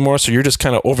term anymore? So you're just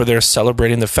kind of over there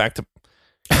celebrating the fact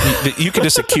that you can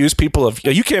just accuse people of,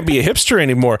 you can't be a hipster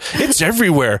anymore. It's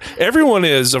everywhere. Everyone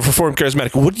is a reformed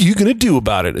charismatic. What are you going to do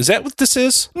about it? Is that what this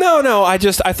is? No. I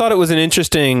thought it was an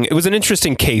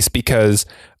interesting case, because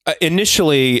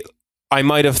initially I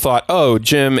might have thought, oh,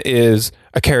 Jim is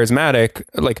a charismatic,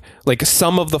 like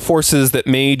some of the forces that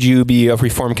made you be a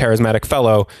reformed charismatic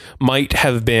fellow might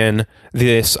have been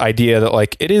this idea that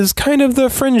like it is kind of the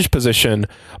fringe position,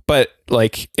 but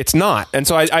like it's not. And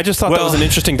so I just thought that was an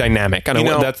interesting dynamic. And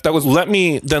that was let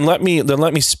me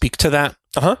speak to that.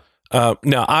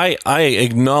 Now I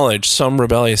acknowledge some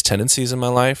rebellious tendencies in my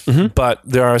life, but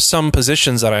there are some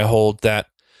positions that I hold that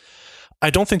I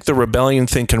don't think the rebellion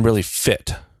thing can really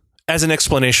fit as an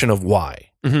explanation of why.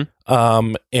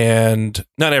 And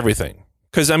not everything.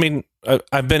 Because, I mean,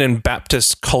 I've been in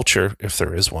Baptist culture, if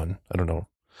there is one. I don't know.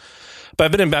 But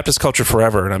I've been in Baptist culture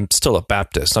forever, and I'm still a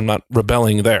Baptist. I'm not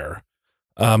rebelling there.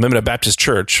 I'm in a Baptist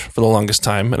church for the longest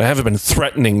time, and I haven't been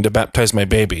threatening to baptize my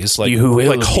babies, like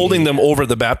holding them over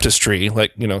the baptistry,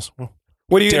 like, you know.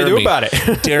 What are you going to do about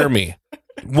it? Dare me.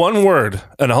 One word,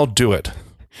 and I'll do it.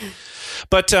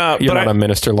 But you're not a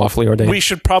minister lawfully ordained. We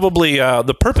should probably.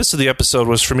 The purpose of the episode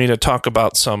was for me to talk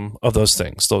about some of those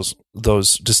things, those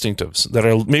distinctives that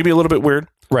are maybe a little bit weird,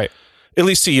 right? At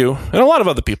least to you and a lot of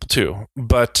other people too.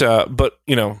 But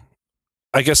you know,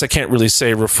 I guess I can't really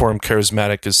say Reformed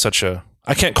charismatic is such a.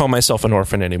 I can't call myself an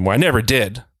orphan anymore. I never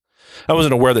did. I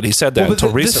wasn't aware that he said that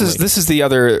until recently. This is the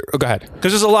other. Oh, go ahead.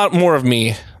 Because there's a lot more of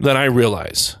me than I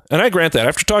realize, and I grant that.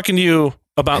 After talking to you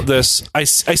about this, I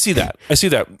see that.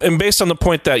 And based on the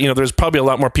point that, you know, there's probably a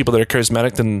lot more people that are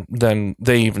charismatic than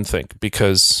they even think,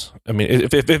 because I mean,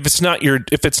 if it's not your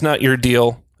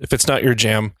deal, if it's not your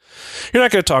jam, you're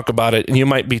not going to talk about it,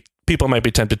 and people might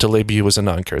be tempted to label you as a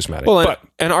non-charismatic. Well,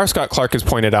 and R. Scott Clark has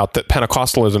pointed out that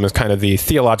Pentecostalism is kind of the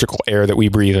theological air that we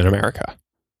breathe in America.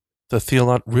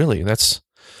 Really? That's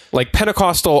like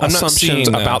Pentecostal assumptions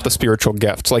about the spiritual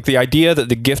gifts. Like the idea that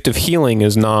the gift of healing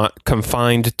is not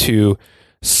confined to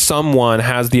someone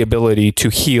has the ability to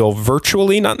heal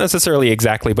virtually, not necessarily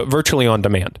exactly, but virtually on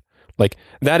demand. Like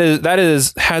that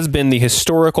has been the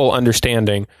historical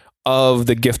understanding of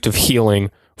the gift of healing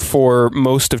for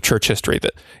most of church history.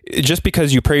 That just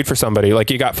because you prayed for somebody, like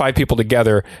you got 5 people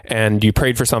together and you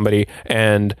prayed for somebody,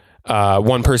 and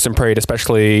one person prayed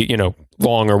especially, you know,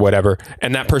 long or whatever,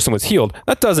 and that person was healed,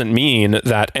 that doesn't mean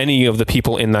that any of the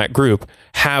people in that group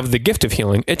have the gift of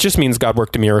healing. It just means God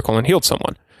worked a miracle and healed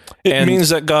someone. It means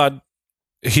that God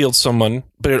healed someone,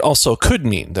 but it also could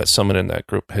mean that someone in that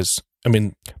group has. I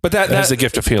mean, but that has the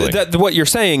gift of healing. What you're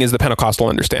saying is the Pentecostal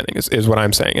understanding is what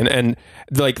I'm saying, and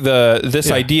like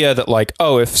this idea that like,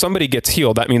 oh, if somebody gets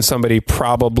healed, that means somebody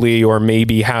probably or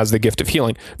maybe has the gift of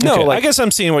healing. No, I guess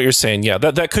I'm seeing what you're saying. Yeah,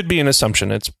 that could be an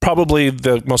assumption. It's probably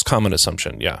the most common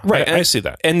assumption. Yeah, right. I see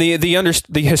that. And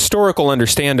the historical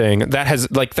understanding that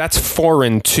has like that's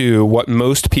foreign to what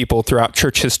most people throughout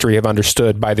church history have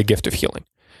understood by the gift of healing.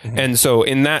 Mm-hmm. And so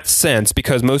in that sense,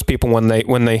 because most people, when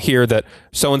they hear that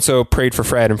so-and-so prayed for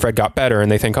Fred and Fred got better,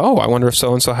 and they think, oh, I wonder if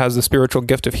so-and-so has the spiritual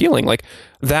gift of healing, like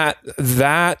that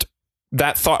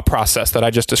thought process that I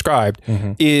just described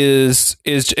is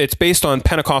it's based on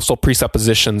Pentecostal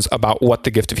presuppositions about what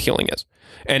the gift of healing is.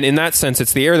 And in that sense,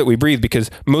 it's the air that we breathe, because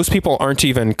most people aren't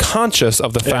even conscious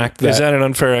of the fact that... Is that an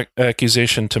unfair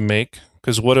accusation to make?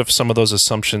 Because what if some of those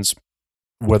assumptions,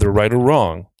 whether right or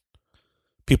wrong,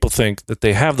 people think that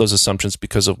they have those assumptions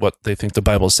because of what they think the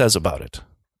Bible says about it?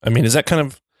 I mean, is that kind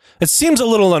of... It seems a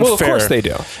little unfair. Well, of course they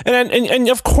do. And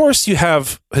of course you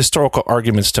have historical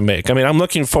arguments to make. I mean, I'm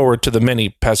looking forward to the many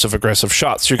passive-aggressive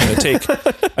shots you're going to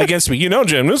take against me. You know,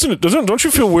 Jim, don't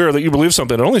you feel weird that you believe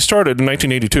something that only started in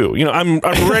 1982? You know, I'm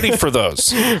ready for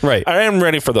those. Right. I am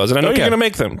ready for those. And I know you're going to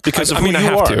make them because of who you I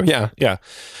have are. to. Yeah. Yeah.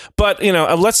 But, you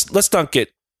know, let's not get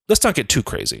too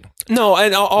crazy. No,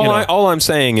 and all I'm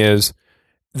saying is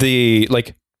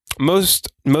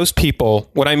most people,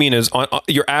 what I mean is on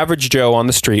your average Joe on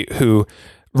the street who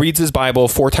reads his Bible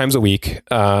 4 times a week,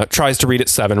 tries to read it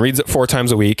 7, reads it 4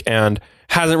 times a week, and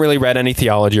hasn't really read any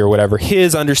theology or whatever,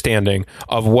 his understanding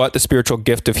of what the spiritual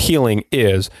gift of healing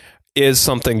is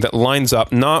something that lines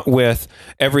up not with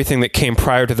everything that came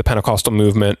prior to the Pentecostal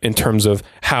movement in terms of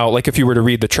how, like if you were to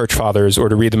read the church fathers or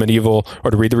to read the medieval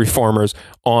or to read the reformers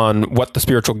on what the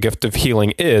spiritual gift of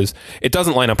healing is, it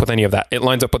doesn't line up with any of that. It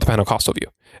lines up with the Pentecostal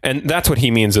view. And that's what he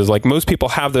means is like most people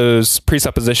have those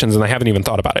presuppositions and they haven't even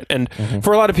thought about it. And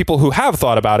for a lot of people who have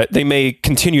thought about it, they may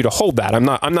continue to hold that. I'm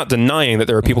not denying that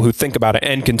there are people who think about it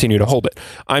and continue to hold it.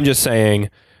 I'm just saying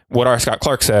what R. Scott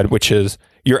Clark said, which is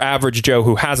your average Joe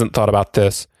who hasn't thought about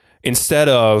this, instead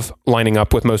of lining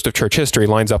up with most of church history,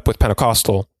 lines up with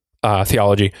Pentecostal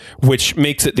theology, which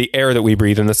makes it the air that we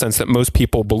breathe in the sense that most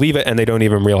people believe it and they don't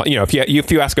even realize. You know,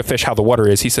 if you ask a fish how the water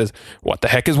is, he says, "What the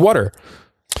heck is water?"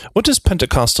 What does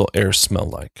Pentecostal air smell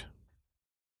like?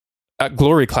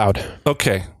 Glory cloud.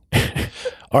 Okay.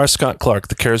 R. Scott Clark,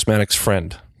 the charismatic's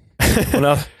friend. Well,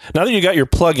 now that you got your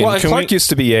plug in, Clark used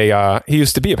to be a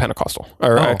Pentecostal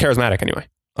or a charismatic anyway.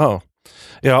 Oh,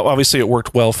 yeah. Obviously, it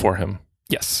worked well for him.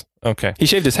 Yes. Okay. He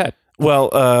shaved his head. Well,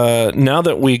 now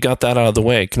that we got that out of the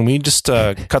way, can we just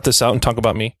cut this out and talk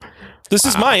about me? This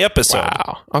is my episode.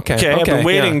 Wow. Okay. I've been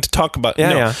waiting to talk about. Yeah.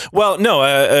 No. Yeah. Well,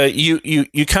 no.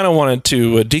 You kind of wanted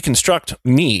to deconstruct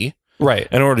me, right?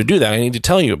 In order to do that, I need to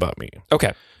tell you about me.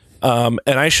 Okay. And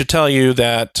I should tell you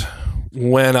that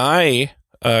when I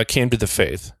came to the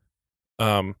faith,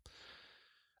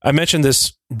 I mentioned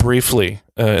this briefly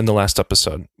in the last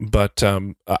episode, but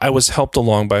I was helped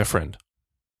along by a friend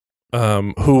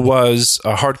who was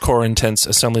a hardcore, intense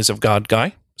Assemblies of God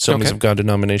guy, Assemblies of God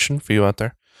denomination for you out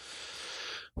there,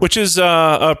 which is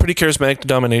a pretty charismatic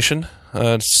denomination.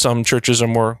 Some churches are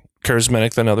more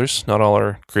charismatic than others. Not all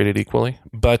are created equally,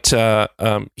 but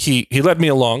he led me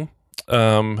along,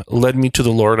 led me to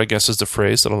the Lord, I guess is the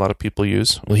phrase that a lot of people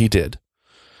use. Well, he did.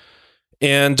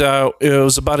 And it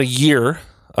was about a year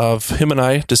of him and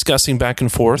I discussing back and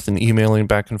forth and emailing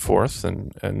back and forth.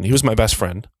 And he was my best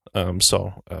friend.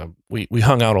 So we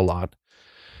hung out a lot.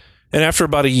 And after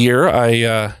about a year,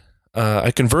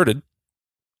 I converted.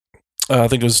 I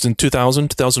think it was in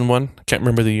 2001. I can't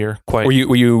remember the year quite. Were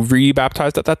you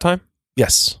re-baptized at that time?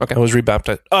 Yes. Okay. I was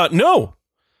re-baptized. No.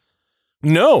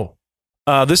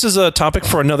 This is a topic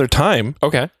for another time.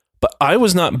 Okay. But I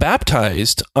was not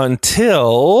baptized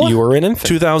until you were an infant.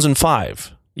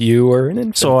 2005. You were an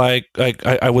infant. So I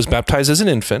was baptized as an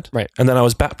infant. Right. And then I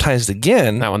was baptized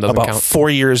again that one doesn't about count. 4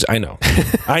 years. I know.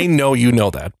 I know you know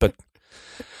that, but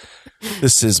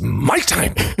this is my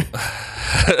time.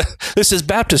 This is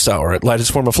Baptist Hour at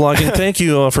Lightest Form of Flogging. Thank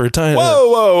you for your time.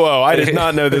 Whoa. I did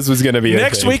not know this was going to be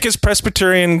Next week is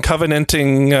Presbyterian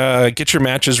Covenanting Get Your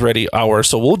Matches Ready Hour.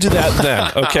 So we'll do that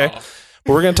then. Okay.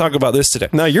 But we're going to talk about this today.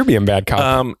 No, you're being bad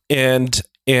cop.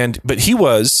 But he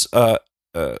was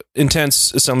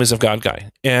intense Assemblies of God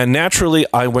guy. And naturally,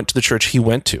 I went to the church he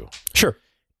went to. Sure.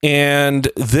 And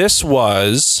this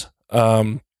was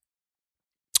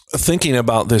thinking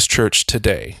about this church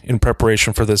today in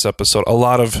preparation for this episode. A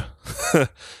lot of,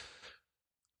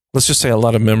 let's just say a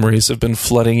lot of memories have been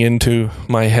flooding into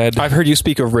my head. I've heard you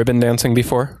speak of ribbon dancing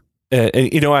before.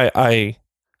 And you know, I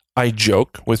I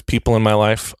joke with people in my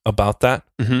life about that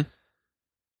Mm-hmm.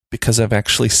 because I've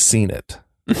actually seen it.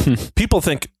 People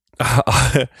think,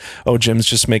 oh, Jim's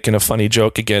just making a funny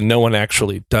joke again. No one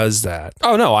actually does that.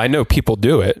 Oh, no, I know people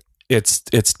do it. It's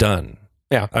done.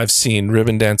 Yeah. I've seen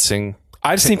ribbon dancing.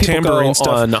 I've seen people go tambourine stuff.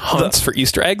 on hunts for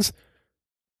Easter eggs.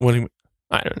 What do you mean?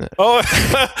 I don't know. Oh,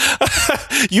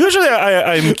 usually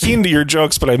I'm keen to your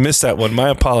jokes, but I missed that one. My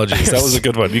apologies. That was a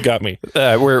good one. You got me.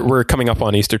 We're coming up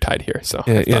on Eastertide here, so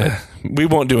Yeah. We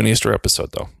won't do an Easter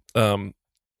episode though.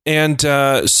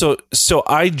 So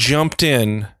I jumped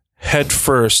in head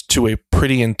first to a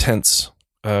pretty intense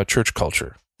church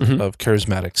culture of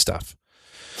charismatic stuff.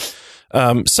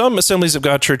 Some Assemblies of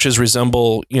God churches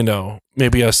resemble,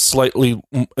 maybe a slightly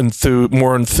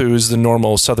more enthused than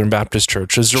normal Southern Baptist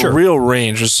church. There's a real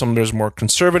range. There's more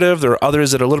conservative. There are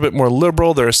others that are a little bit more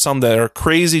liberal. There are some that are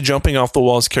crazy, jumping off the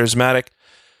walls, charismatic,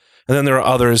 and then there are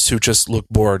others who just look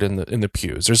bored in the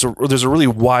pews. There's a really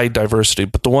wide diversity.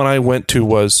 But the one I went to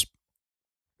was,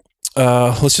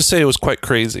 let's just say, it was quite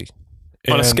crazy.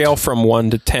 On a scale from 1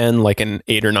 to 10, like an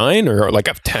 8 or 9, or like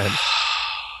a 10.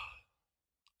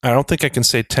 I don't think I can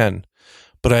say 10,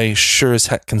 but I sure as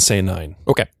heck can say 9.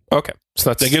 Okay.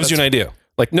 So that gives you an idea.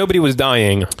 Like nobody was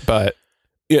dying, but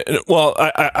yeah. Well,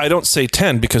 I don't say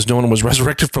 10 because no one was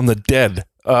resurrected from the dead.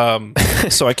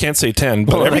 So I can't say 10.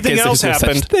 But everything else happened.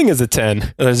 No such thing as a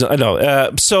 10. I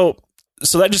know. So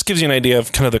that just gives you an idea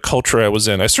of kind of the culture I was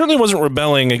in. I certainly wasn't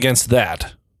rebelling against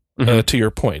that. To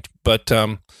your point, but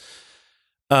and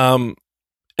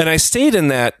I stayed in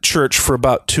that church for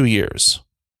about 2 years.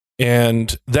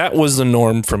 And that was the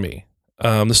norm for me.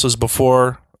 This was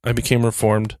before I became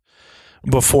Reformed,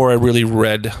 before I really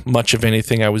read much of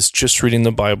anything. I was just reading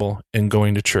the Bible and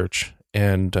going to church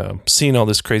and seeing all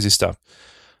this crazy stuff.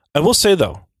 I will say,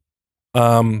 though,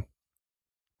 I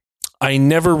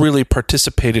never really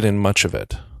participated in much of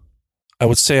it. I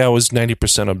would say I was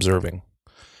 90% observing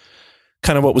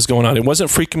kind of what was going on. It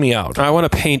wasn't freaking me out. I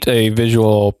want to paint a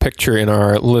visual picture in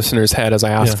our listeners' head as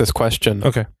I ask this question.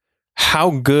 Okay.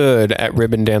 How good at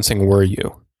ribbon dancing were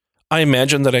you? I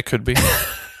imagine that I could be.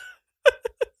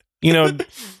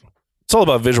 It's all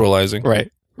about visualizing.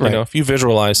 Right. If you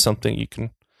visualize something, you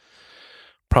can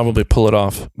probably pull it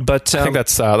off. But I think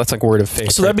that's like word of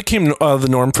faith. So that became the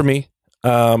norm for me.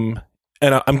 And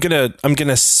I'm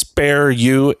gonna spare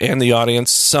you and the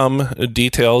audience some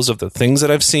details of the things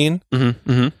that I've seen.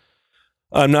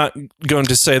 I'm not going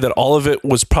to say that all of it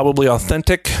was probably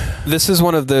authentic. This is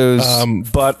one of those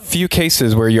but few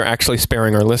cases where you're actually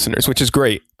sparing our listeners, which is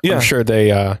great. Yeah. I'm sure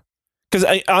they... Because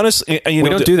I honestly... we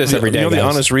don't do this every day. The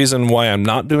honest reason why I'm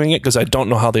not doing it, because I don't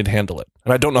know how they'd handle it.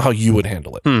 And I don't know how you would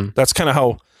handle it. That's kind of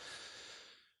how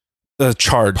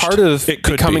charged part of it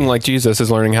could becoming be. like Jesus is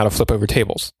learning how to flip over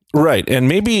tables. Right. And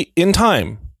maybe in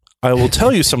time, I will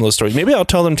tell you some of those stories. Maybe I'll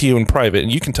tell them to you in private,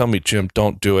 and you can tell me, Jim,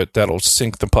 don't do it. That'll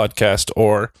sink the podcast.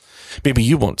 Or maybe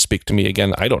you won't speak to me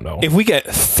again. I don't know. If we get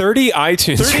 30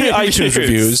 iTunes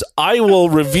reviews, I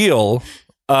will reveal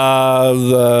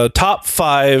the top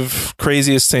 5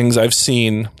 craziest things I've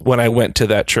seen when I went to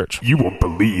that church. You won't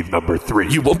believe number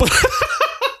 3. You won't.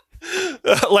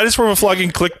 Lettuce from a flogging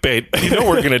clickbait. You know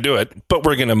we're going to do it, but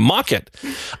we're going to mock it.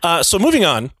 So moving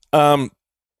on.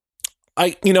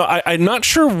 I'm not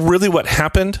sure really what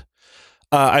happened.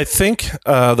 I think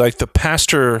like the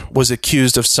pastor was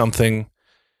accused of something,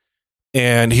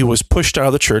 and he was pushed out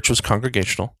of the church. It was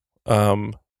congregational,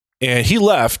 and he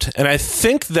left. And I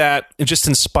think that it just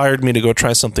inspired me to go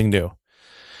try something new.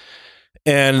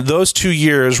 And those 2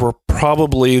 years were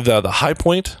probably the high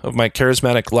point of my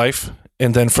charismatic life.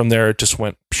 And then from there, it just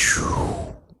went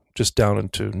just down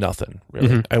into nothing.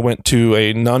 Really, I went to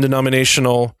a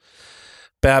non-denominational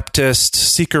Baptist,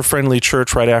 seeker-friendly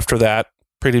church right after that.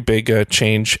 Pretty big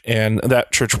change. And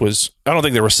that church was, I don't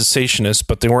think they were cessationists,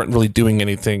 but they weren't really doing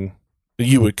anything that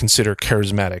you would consider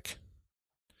charismatic.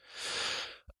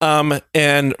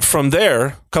 And from there,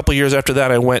 a couple of years after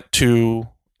that, I went to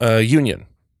Union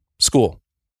School,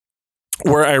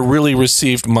 where I really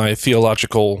received my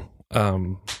theological,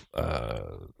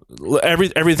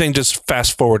 everything just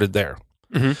fast-forwarded there,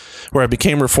 where I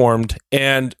became Reformed.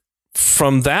 And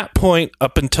from that point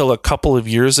up until a couple of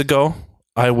years ago,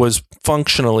 I was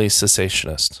functionally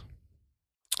cessationist.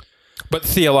 But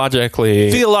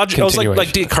theologically, I was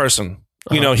like D. Carson.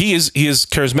 He is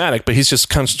charismatic, but he's just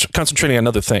concentrating on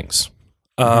other things.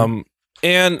 And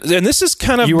this is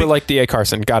kind of... You were like D.A.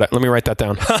 Carson. Got it. Let me write that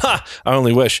down. I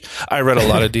only wish. I read a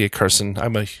lot of D.A. Carson.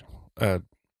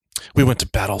 We went to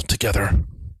battle together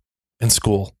in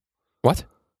school. What?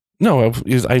 No,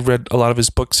 I read a lot of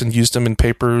his books and used them in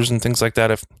papers and things like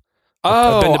that.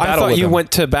 Oh, been to I battle thought with you him.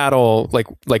 went to battle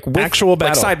with, Actual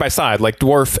battle. like side by side, like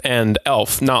dwarf and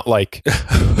elf, not like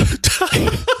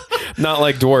not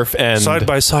like dwarf and Side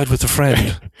by side with a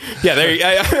friend. Yeah,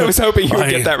 I was hoping you would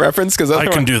get that reference because I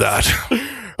can do that.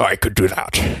 I could do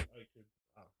that.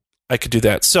 I could do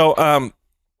that. So,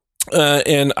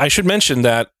 and I should mention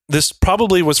that this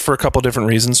probably was for a couple different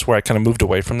reasons where I kind of moved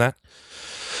away from that.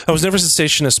 I was never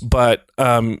cessationist, but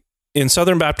in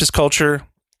Southern Baptist culture,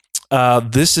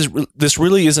 this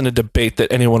really isn't a debate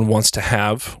that anyone wants to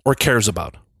have or cares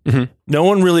about. Mm-hmm. No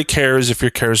one really cares if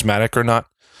you're charismatic or not.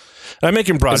 And I'm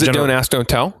making broad. Is it don't ask, don't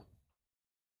tell?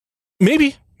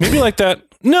 Maybe like that.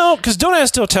 No, because don't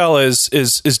ask, don't tell is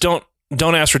don't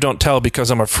ask or don't tell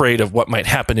because I'm afraid of what might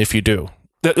happen if you do.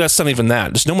 That's not even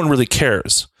that. Just no one really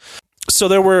cares. So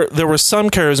there were some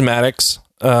charismatics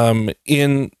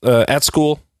in at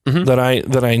school that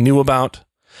I knew about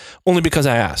only because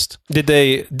I asked. Did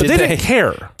they didn't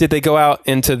care? Did they go out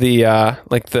into the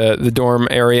the dorm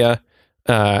area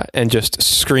and just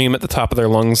scream at the top of their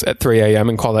lungs at 3 a.m.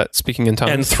 and call that speaking in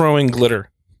tongues and throwing glitter?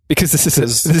 Because this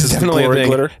is definitely a thing.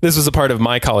 Glitter? This was a part of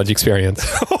my college experience.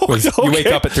 Okay. You wake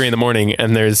up at 3 a.m.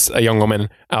 and there's a young woman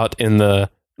out in the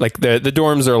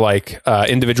dorms are like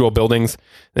individual buildings.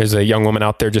 There's a young woman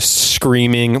out there just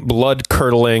screaming, blood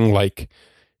curdling, like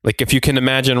if you can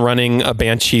imagine running a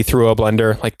banshee through a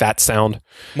blender, like that sound.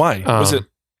 Why was it?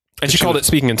 And she called it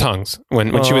speaking in tongues.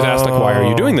 When she was asked, like, why are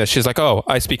you doing this? She's like, oh,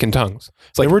 I speak in tongues.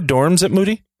 It's like, there were dorms at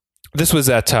Moody? This was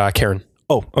at Cairn.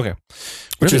 Oh, okay.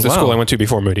 Which is the school I went to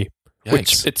before Moody. Yikes.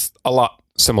 Which it's a lot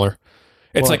similar.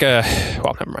 It's never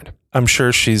mind. I'm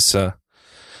sure she's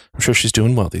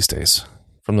doing well these days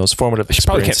from those formative experiences. She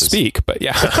probably can't speak, but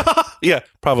yeah. Yeah,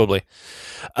 probably.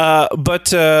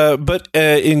 But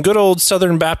in good old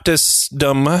Southern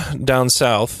Baptistdom down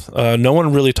south, no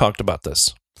one really talked about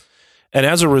this. And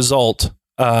as a result,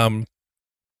 I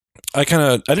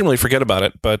didn't really forget about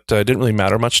it, but it didn't really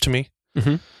matter much to me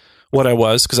what I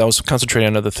was, because I was concentrating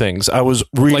on other things. I was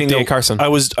reading like D.A. Carson. I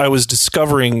was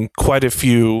discovering quite a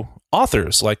few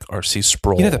authors like R.C.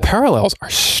 Sproul. The parallels are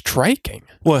striking.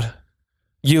 What?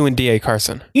 You and D.A.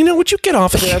 Carson. Would you get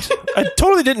off of that? I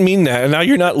totally didn't mean that, and now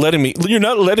you're not letting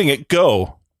it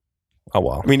go. Oh,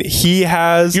 well. I mean, he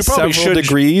has several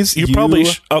degrees. You probably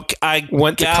okay, I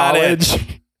went to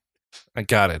college. I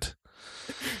got it.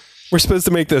 We're supposed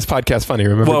to make this podcast funny,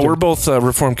 remember? Well, we're both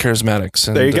Reformed Charismatics.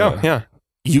 And, there you go, yeah.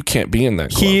 You can't be in that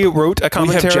club. He wrote a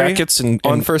commentary we have jackets and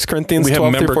on 1 Corinthians 12 we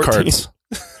have member 14. Cards.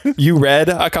 You read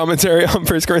a commentary on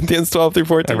 1 Corinthians 12 through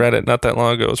 14? I read it not that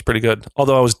long ago. It was pretty good.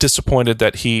 Although I was disappointed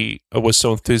that he was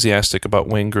so enthusiastic about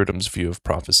Wayne Grudem's view of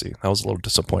prophecy. That was a little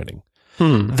disappointing.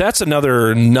 That's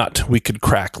another nut we could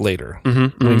crack later.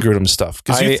 Wayne Grudem stuff.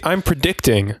 I'm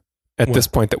predicting at this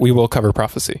point that we will cover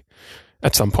prophecy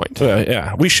at some point.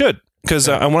 Yeah, we should. Because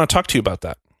I want to talk to you about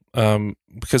that.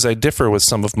 Because I differ with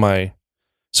some of my...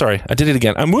 Sorry, I did it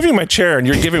again. I'm moving my chair and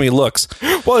you're giving me looks.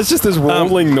 Well, it's just this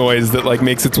rolling noise that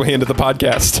makes its way into the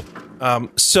podcast.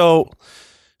 So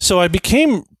I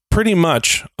became pretty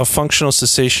much a functional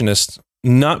cessationist,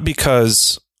 not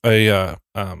because I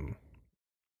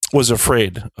was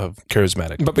afraid of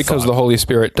charismatic, but because the Holy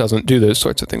Spirit doesn't do those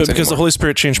sorts of things. But because the Holy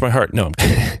Spirit changed my heart. No, I'm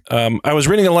kidding. I was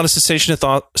reading a lot of cessationist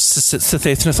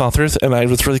authors, and I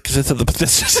was really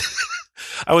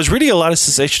I was reading a lot of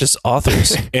cessationist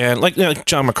authors, and like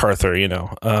John MacArthur,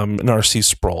 and R.C.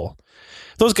 Sproul.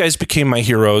 Those guys became my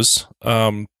heroes,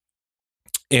 it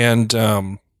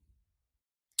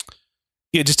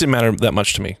just didn't matter that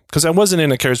much to me because I wasn't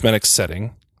in a charismatic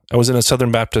setting. I was in a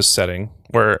Southern Baptist setting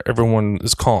where everyone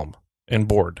is calm and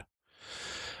bored.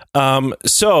 I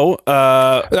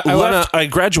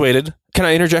graduated. Can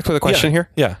I interject with a question here?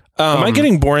 Yeah. Am I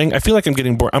getting boring? I feel like I'm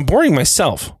getting bored. I'm boring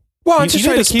myself. Well, I'm just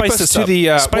trying to keep us to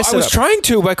the... I was trying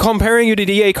to by comparing you to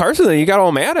D.A. Carson, and you got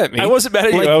all mad at me. I wasn't mad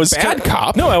at you. I was bad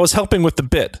cop. No, I was helping with the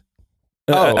bit.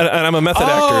 And I'm a method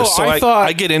actor, so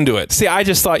I get into it. See, I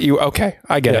just thought you... Okay,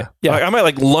 I get it. Yeah. I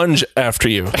might lunge after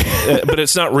you, but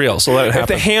it's not real, so let it happen. If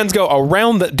the hands go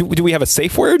around the... Do we have a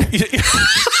safe word?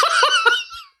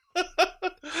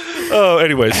 Oh,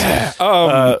 anyways.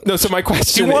 No, so my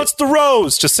question... He wants the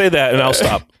rose. Just say that, and I'll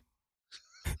stop.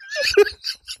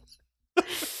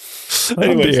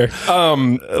 Anyways,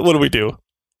 what do we do?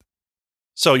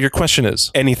 So your question is?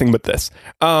 Anything but this.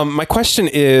 My question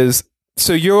is...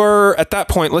 So you're at that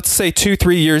point, let's say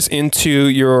 2-3 years into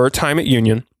your time at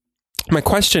Union. My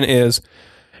question is,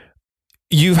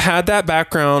 you've had that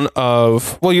background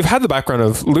of, you've had the background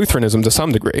of Lutheranism to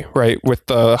some degree, right? With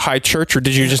the high church, or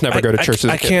did you just never go to church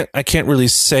as a kid? I can't really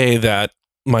say that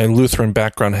my Lutheran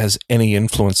background has any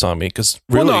influence on me, because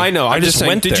really, well, no, I know. I'm just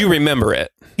saying, did you remember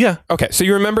it? Yeah. Okay, so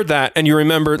you remembered that, and you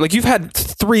remembered, like, you've had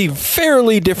 3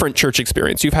 fairly different church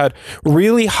experience. You've had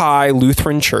really high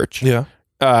Lutheran church. Yeah.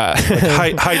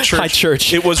 High church. High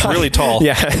church. It was really tall.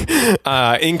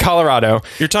 Yeah. In Colorado.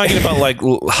 You're talking about like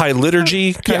high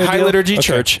liturgy kind of high deal? liturgy Okay.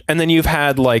 church. And then you've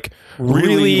had like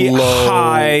really low,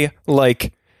 high,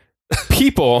 like,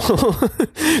 people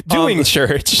doing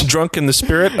church. Drunk in the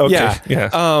spirit. Okay. Yeah.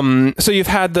 So you've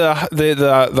had the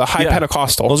high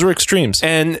Pentecostal. Those are extremes.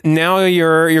 And now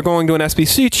you're going to an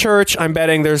SBC church. I'm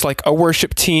betting there's like a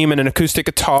worship team and an acoustic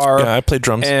guitar. Yeah, I played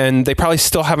drums. And they probably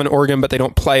still have an organ, but they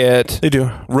don't play it. They do.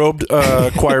 Robed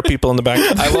choir people in the back.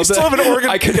 I love still have an organ.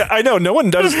 I know. No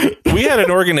one does. We had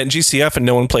an organ at GCF and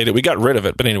no one played it. We got rid of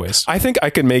it. But anyways. I think I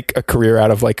could make a career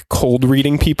out of like cold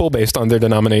reading people based on their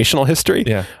denominational history.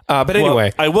 Yeah. But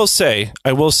anyway. Well,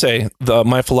 I will say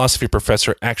my philosophy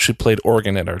professor actually played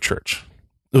organ at our church.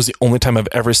 It was the only time I've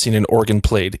ever seen an organ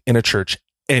played in a church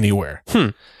anywhere.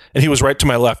 And he was right to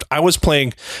my left. I was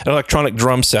playing an electronic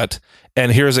drum set,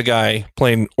 and here's a guy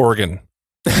playing organ.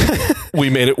 We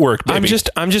made it work, baby.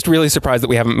 I'm just really surprised that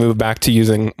we haven't moved back to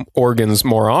using organs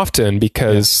more often,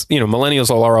 because millennials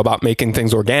are all about making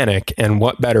things organic, and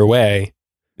what better way?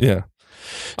 Yeah.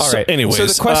 All right. Anyways, so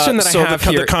the question that I have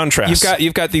here, the contrast.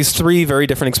 You've got these 3 very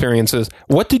different experiences.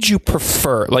 What did you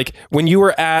prefer? Like when you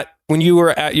were at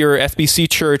your FBC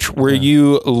church, were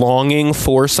you longing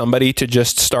for somebody to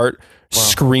just start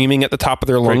screaming at the top of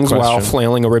their lungs while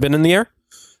flailing a ribbon in the air?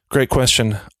 Great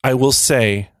question. I will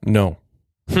say no.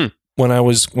 When I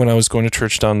was going to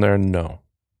church down there, no.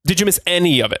 Did you miss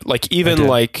any of it? Like even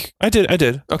like I did.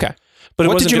 Okay. But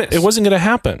What did you miss? It wasn't going to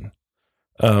happen.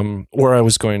 Where I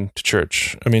was going to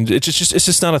church. I mean, it's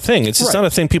just not a thing. It's just not a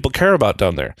thing people care about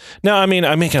down there. Now, I mean,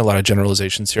 I'm making a lot of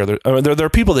generalizations here. There are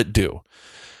people that do.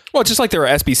 Well, just like there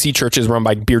are SBC churches run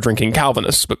by beer drinking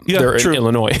Calvinists, but they're in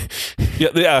Illinois.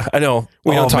 Yeah, I know.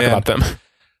 We don't talk about them.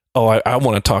 Oh, I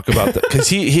want to talk about that because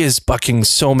he is bucking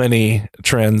so many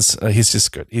trends. He's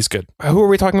just good. He's good. Who are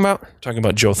we talking about? Talking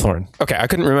about Joe Thorne. Okay, I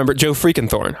couldn't remember Joe freaking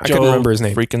Thorne. I couldn't remember his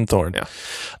name. Freaking Thorne. Yeah.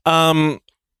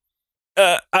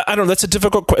 I don't know. That's a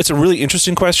difficult. It's a really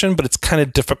interesting question, but it's kind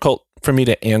of difficult for me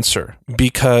to answer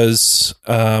because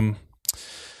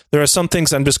there are some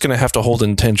things I'm just going to have to hold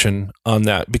in tension on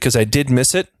that because I did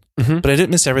miss it, but I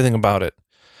didn't miss everything about it.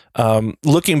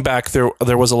 Looking back, there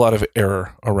was a lot of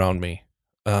error around me.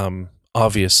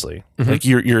 Obviously, like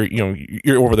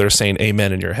you're over there saying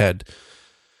amen in your head.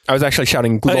 I was actually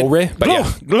shouting glory,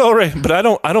 glory, but I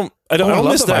don't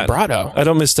miss that vibrato. I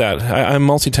don't miss that. I'm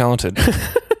multi-talented.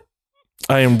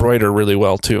 I embroider really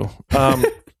well too.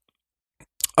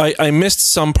 I missed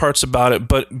some parts about it,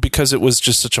 but because it was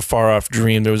just such a far off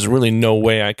dream, there was really no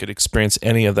way I could experience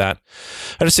any of that.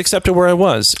 I just accepted where I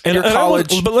was. And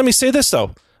college. But let me say this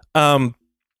though. I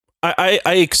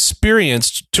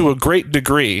experienced to a great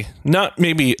degree, not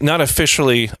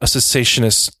officially a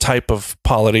cessationist type of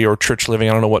polity or church living.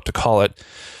 I don't know what to call it,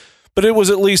 but it was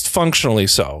at least functionally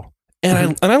so.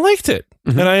 And I liked it.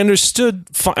 And I understood,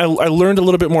 I learned a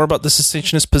little bit more about the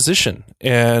cessationist position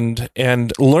and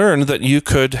learned that you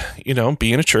could,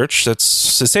 be in a church that's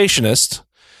cessationist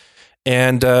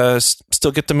and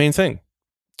still get the main thing.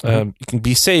 You can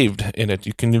be saved in it.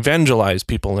 You can evangelize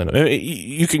people in it.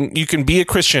 You can be a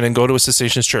Christian and go to a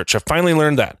cessationist church. I finally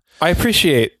learned that. I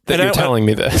appreciate that you're telling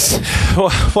me this.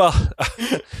 I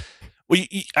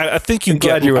think you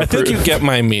get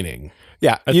my meaning.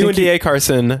 Yeah, you and D.A.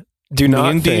 Carson do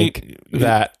not think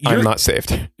that I'm not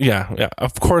saved. Yeah.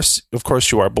 Of course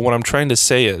you are. But what I'm trying to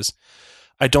say is,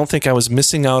 I don't think I was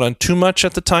missing out on too much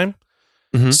at the time.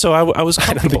 So I was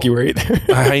comfortable. I don't think you were either.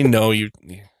 I know you.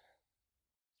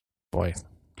 Boy,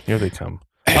 here they come.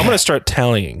 I'm going to start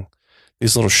tallying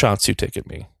these little shots you take at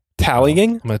me.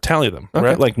 Tallying? I'm going to tally them. Okay. We're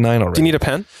at like 9 already. Do you need a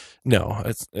pen? No.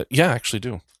 I actually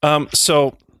do.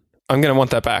 So I'm going to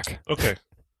want that back. Okay.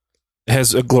 It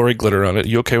has a glory glitter on it.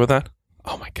 You okay with that?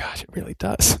 Oh my gosh, it really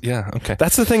does. Yeah, okay.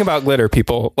 That's the thing about glitter,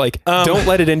 people. Like, don't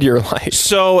let it into your life.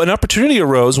 So an opportunity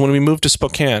arose when we moved to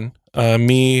Spokane.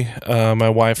 Me, my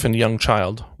wife, and young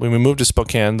child. When we moved to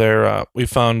Spokane, we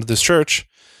found this church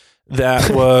that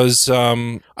was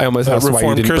I almost asked why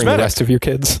you didn't bring the rest of your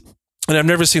kids. And I've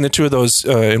never seen the two of those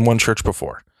in one church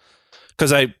before.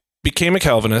 Because I became a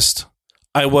Calvinist.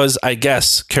 I was, I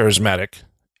guess, charismatic.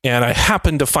 And I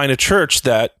happened to find a church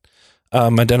that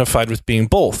identified with being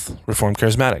both Reformed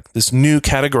Charismatic, this new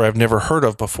category I've never heard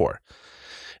of before.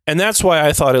 And that's why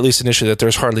I thought, at least initially, that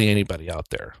there's hardly anybody out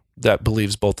there that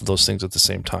believes both of those things at the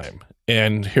same time.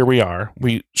 And here we are.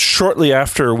 Shortly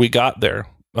after we got there,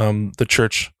 the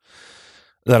church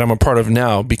that I'm a part of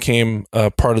now became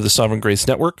a part of the Sovereign Grace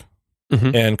Network.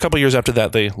 Mm-hmm. And a couple of years after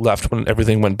that, they left when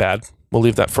everything went bad. We'll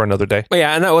leave that for another day. Well,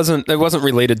 yeah, and it wasn't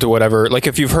related to whatever. Like,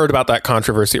 if you've heard about that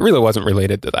controversy, it really wasn't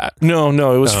related to that. No,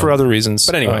 it was for other reasons.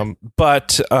 But anyway,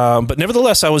 but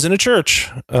nevertheless, I was in a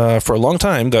church for a long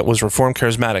time that was Reformed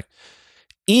Charismatic.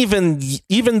 Even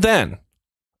then,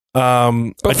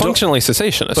 but functionally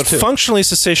cessationist. But too. Functionally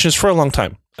cessationist for a long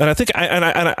time, and I think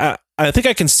I think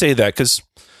I can say that because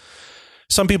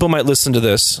some people might listen to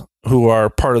this who are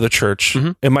part of the church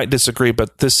and might disagree,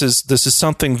 but this is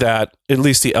something that at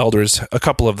least the elders, a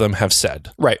couple of them, have said.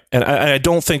 Right. And I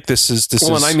don't think this is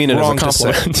well, and I mean it as a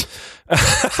compliment.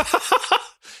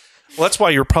 Well, that's why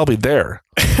you're probably there.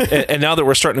 and now that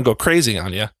we're starting to go crazy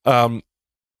on you.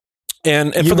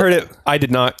 And you heard it. I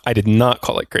did not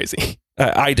call it crazy.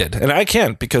 I did, and I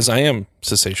can because I am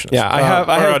cessationist. Yeah, I have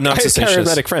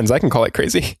charismatic friends. I can call it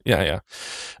crazy. Yeah.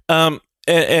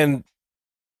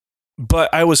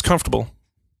 But I was comfortable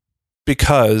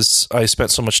because I spent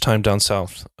so much time down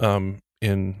south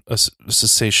in a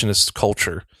cessationist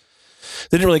culture.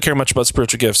 They didn't really care much about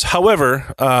spiritual gifts.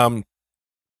 However, I've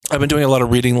been doing a lot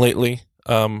of reading lately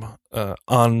on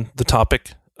the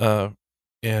topic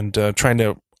and trying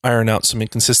to iron out some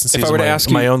inconsistencies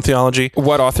in my own theology.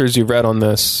 What authors you've read on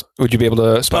this, would you be able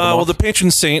to spell them off? Well, the patron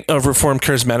saint of Reformed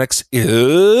Charismatics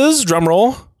is,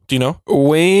 drumroll, do you know?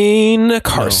 Wayne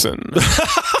Carson.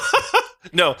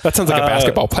 No, that sounds like a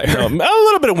basketball player. No, a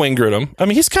little bit of Wayne Grudem. I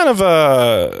mean, he's kind of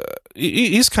a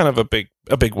big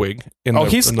wig.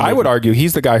 I would argue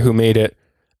he's the guy who made it.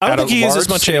 I don't think he is as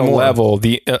much anymore. Level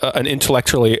an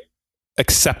intellectually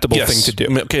acceptable thing to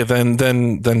do. Okay,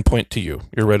 then point to you.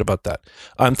 You're right about that.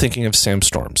 I'm thinking of Sam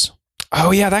Storms.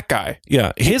 Oh yeah, that guy.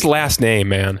 Yeah, his last name,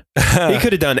 man. He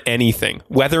could have done anything.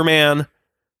 Weatherman.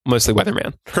 Mostly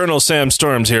weatherman. Colonel Sam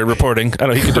Storms here reporting. I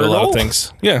know he could do a lot of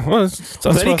things. Yeah. Well,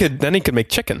 then he could make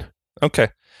chicken. Okay.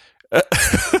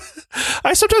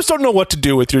 I sometimes don't know what to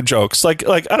do with your jokes. Like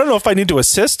I don't know if I need to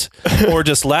assist or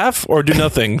just laugh or do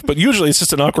nothing. But usually it's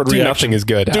just an awkward reaction. Nothing is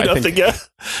good. Do nothing. Yeah.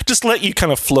 Just let you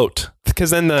kind of float.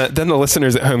 Because then the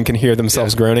listeners at home can hear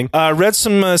themselves groaning. Read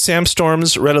some Sam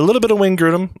Storms. Read a little bit of Wayne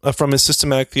Grudem from his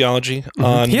systematic theology.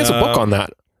 He has a book on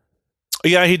that.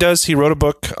 Yeah, he does. He wrote a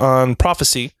book on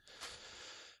prophecy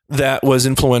that was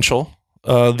influential.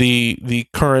 The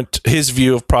current his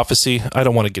view of prophecy. I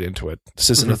don't want to get into it.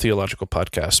 This isn't a theological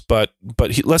podcast, but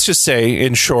let's just say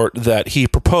in short that he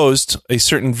proposed a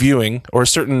certain viewing or a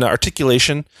certain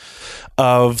articulation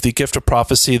of the gift of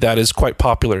prophecy that is quite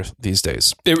popular these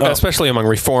days, especially among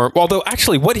Reform. Although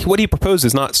actually, what he proposed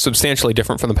is not substantially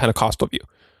different from the Pentecostal view.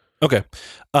 Okay.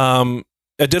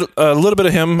 I did a little bit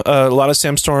of him, a lot of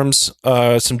Sam Storms,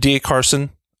 some D.A.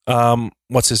 Carson.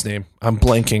 What's his name? I'm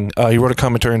blanking. He wrote a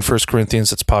commentary in 1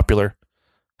 Corinthians that's popular.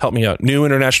 Help me out. New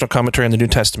International Commentary on the New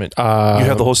Testament. You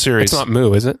have the whole series. It's not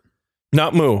Moo, is it?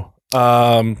 Not Moo.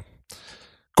 Gordon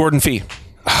Fee.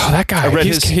 Oh, that guy.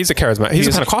 He's a charismatic. He's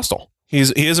a Pentecostal. He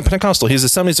is a Pentecostal. He's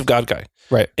Assemblies of God guy.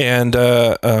 Right. And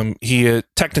he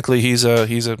technically he's a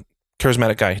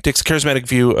charismatic guy. He takes a charismatic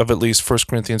view of at least 1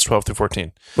 Corinthians 12 through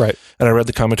 14. Right. And I read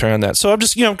the commentary on that. So I'm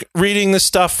just, reading this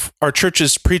stuff our church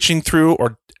is preaching through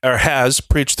or has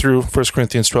preached through 1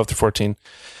 Corinthians 12 through 14.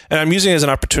 And I'm using it as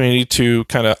an opportunity to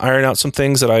kind of iron out some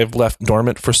things that I've left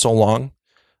dormant for so long.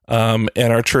 And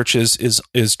our church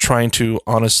is trying to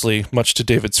honestly, much to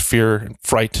David's fear and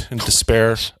fright and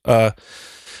despair, I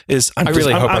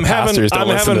really hope our pastors don't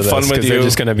listen to this because they're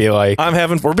just going to be like,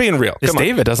 we're being real.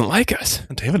 David doesn't like us.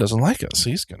 David doesn't like us.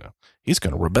 He's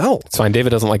gonna rebel. It's fine.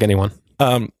 David doesn't like anyone.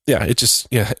 It's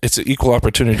an equal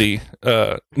opportunity,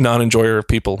 non-enjoyer of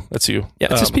people. That's you. Yeah,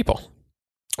 it's just people.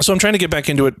 So I'm trying to get back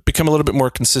into it, become a little bit more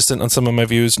consistent on some of my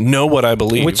views, know what I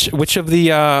believe. Which of the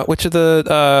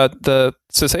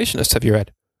cessationists have you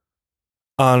read?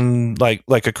 On like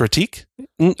a critique?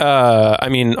 I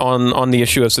mean, on the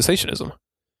issue of cessationism.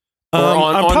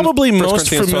 I'm probably most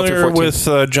familiar with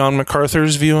John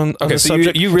MacArthur's view on the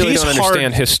subject. You really don't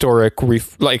understand historic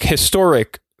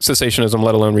cessationism,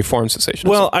 let alone Reformed cessationism.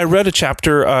 Well, I read a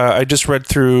chapter. I just read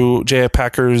through J.I.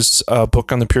 Packer's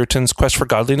book on the Puritans' Quest for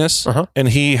Godliness, and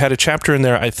he had a chapter in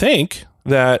there, I think,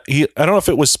 that I don't know if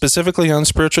it was specifically on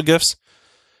spiritual gifts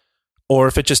or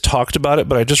if it just talked about it,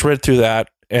 but I just read through that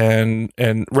and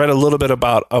read a little bit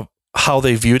about how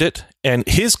they viewed it. And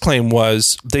his claim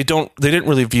was they didn't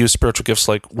really view spiritual gifts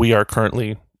like we are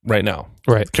currently right now.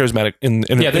 Right. Charismatic in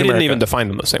they didn't even define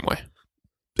them the same way.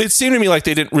 It seemed to me like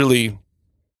they didn't really,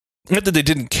 not that they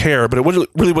didn't care, but it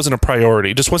really wasn't a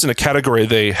priority. It just wasn't a category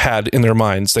they had in their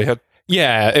minds. They had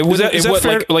Yeah, it would. Is that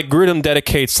fair? Like Grudem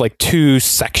dedicates like 2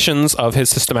 sections of his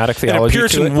systematic theology. And a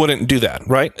Puritan to it. wouldn't do that,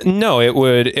 right? No, it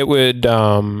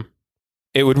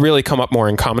would really come up more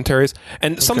in commentaries.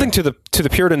 And something to the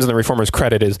Puritans and the Reformers'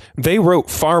 credit is they wrote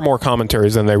far more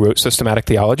commentaries than they wrote systematic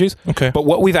theologies. Okay. But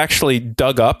what we've actually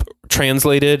dug up,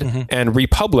 translated, and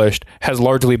republished has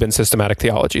largely been systematic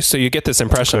theology. So you get this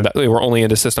impression that they were only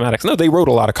into systematics. No, they wrote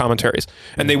a lot of commentaries,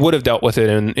 and they would have dealt with it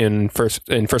in First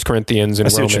Corinthians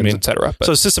and Romans, etc.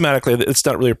 So systematically, it's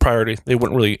not really a priority. They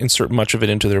wouldn't really insert much of it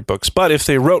into their books. But if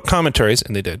they wrote commentaries,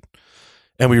 and they did,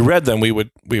 and we read them, we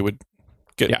would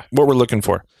get what we're looking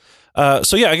for.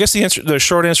 So yeah, I guess the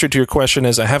short answer to your question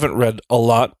is I haven't read a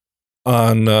lot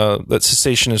on that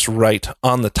cessation is right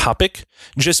on the topic.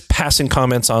 Just passing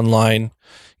comments online,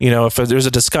 if there's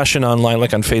a discussion online,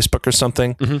 like on Facebook or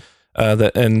something,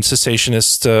 that and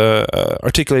cessationists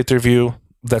articulate their view.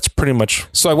 That's pretty much.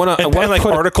 So I want to like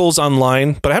articles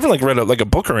online, but I haven't read a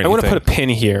book or anything. I want to put a pin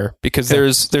here because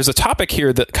there's a topic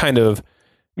here that kind of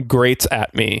grates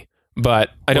at me.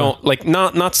 But I don't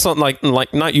not something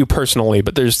like not you personally,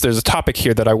 but there's a topic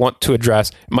here that I want to address.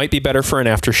 It might be better for an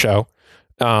after show.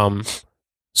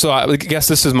 So I guess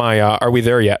this is my. Are we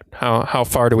there yet? How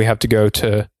far do we have to go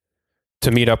to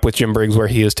meet up with Jim Briggs where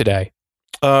he is today?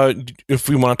 If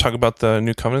we want to talk about the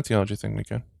New Covenant theology thing, we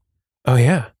can. Oh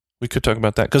yeah, we could talk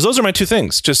about that because those are my 2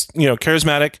 things. Just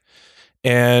charismatic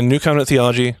and New Covenant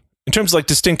theology in terms of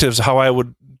distinctives. How I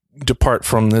would depart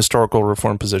from the historical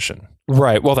Reformed position.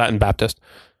 Right. Well, that and Baptist.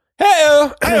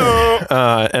 Hey-o!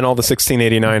 And all the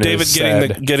 1689ers.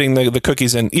 David getting the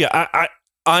cookies in. Yeah,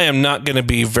 I am not going to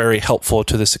be very helpful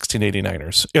to the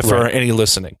 1689ers if there are any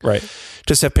listening. Right.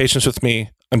 Just have patience with me.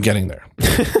 I'm getting there.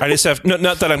 I just have not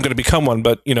that I'm going to become one,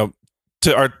 but to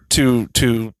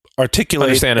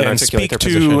articulate and speak to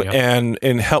position,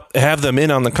 and help have them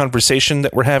in on the conversation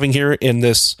that we're having here in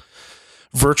this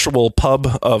virtual pub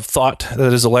of thought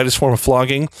that is the lightest form of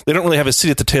flogging. They don't really have a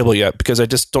seat at the table yet because I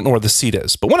just don't know where the seat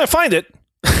is. But when I find it,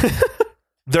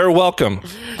 they're welcome.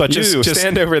 But just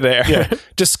stand over there. Yeah,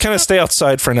 just kind of stay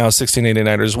outside for now,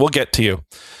 1689ers. We'll get to you.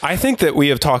 I think that we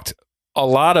have talked a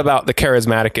lot about the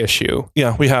charismatic issue.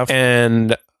 Yeah, we have.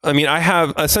 And I mean, I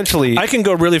have essentially. I can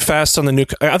go really fast on the new.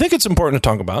 I think it's important to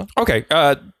talk about. Okay.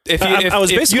 If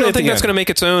you don't think that's going to make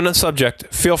its own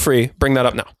subject, feel free. Bring that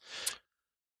up now.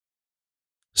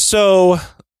 So,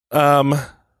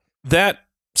 that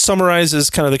summarizes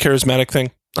kind of the charismatic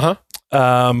thing.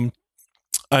 I'm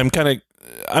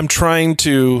trying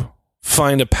to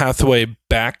find a pathway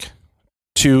back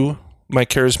to my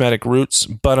charismatic roots,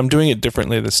 but I'm doing it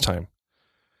differently this time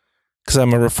because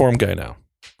I'm a Reform guy now,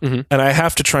 and I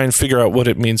have to try and figure out what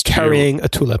it means to carrying a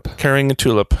tulip. Carrying a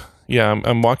tulip. Yeah,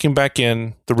 I'm walking back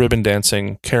in the ribbon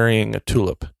dancing, carrying a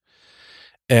tulip.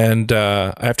 And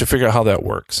I have to figure out how that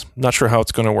works. Not sure how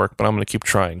it's going to work, but I'm going to keep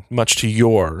trying, much to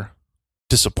your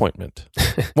disappointment.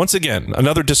 Once again,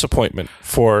 another disappointment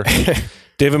for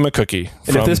David McCookie.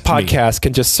 And if this podcast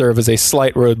can just serve as a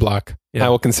slight roadblock, I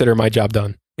will consider my job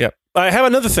done. Yeah. I have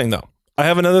another thing, though. I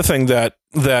have another thing that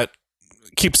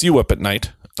keeps you up at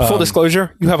night. Full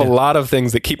disclosure, you have a lot of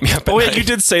things that keep me up at night. Yeah, you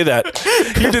did say that.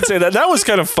 That was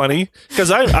kind of funny because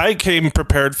I came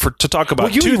prepared to talk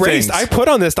about two things. I put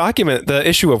on this document the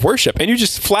issue of worship, and you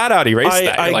just flat out erased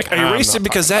that. I erased it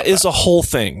because that is a whole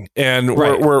thing, and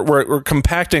we're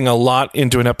compacting a lot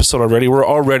into an episode already. We're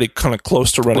already kind of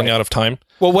close to running out of time.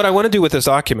 Well, what I want to do with this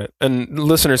document, and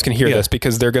listeners can hear this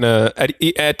because they're gonna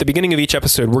at the beginning of each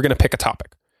episode, we're gonna pick a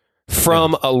topic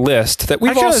from a list that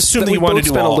we've all assumed that you want to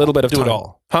spend a little bit of time. Do it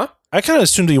all. Huh? I kind of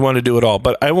assumed that you want to do it all,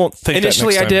 but I won't think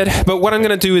initially that next time. I did. But what I'm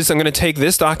going to do is I'm going to take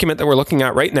this document that we're looking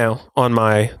at right now on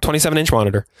my 27-inch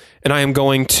monitor, and I am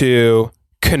going to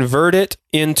convert it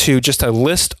into just a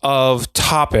list of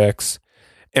topics.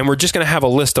 And we're just going to have a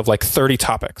list of like 30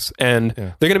 topics. And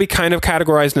they're going to be kind of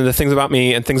categorized into things about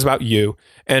me and things about you.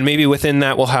 And maybe within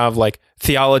that, we'll have like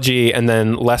theology and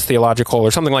then less theological or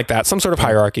something like that, some sort of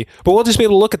hierarchy. But we'll just be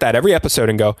able to look at that every episode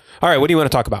and go, all right, what do you want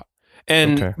to talk about?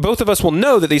 And both of us will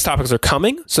know that these topics are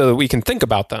coming so that we can think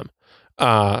about them.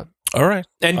 All right.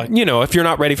 And, if you're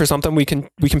not ready for something, we can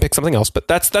pick something else. But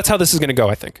that's how this is going to go,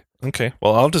 I think. Okay.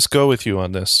 Well, I'll just go with you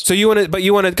on this. So you want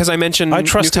to, because I mentioned New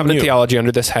Covenant theology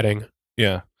under this heading.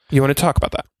 Yeah. You want to talk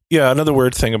about that? Yeah, another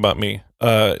weird thing about me.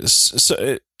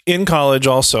 So in college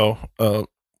also,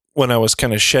 when I was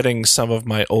kind of shedding some of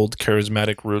my old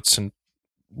charismatic roots and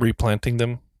replanting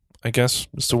them, I guess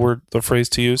is the phrase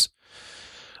to use.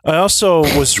 I also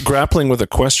was grappling with a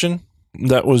question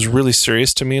that was really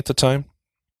serious to me at the time.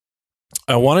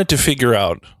 I wanted to figure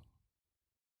out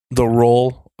the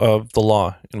role of the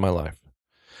law in my life.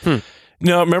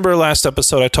 Now, remember last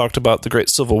episode I talked about the Great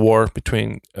Civil War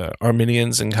between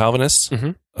Arminians and Calvinists?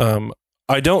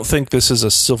 I don't think this is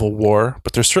a civil war,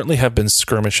 but there certainly have been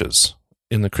skirmishes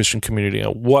in the Christian community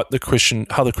on how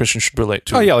the Christian should relate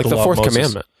to. Oh yeah, like the law fourth of Moses.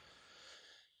 commandment.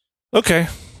 Okay.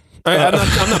 I'm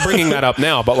not bringing that up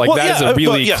now, but like that is a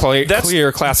really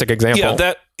clear classic example.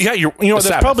 That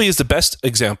probably is the best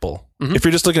example. If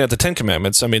you're just looking at the 10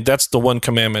 commandments, I mean, that's the one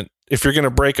commandment. If you're going to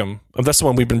break them, that's the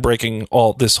one we've been breaking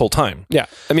this whole time. Yeah,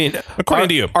 I mean, according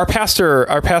to you, our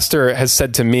pastor has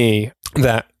said to me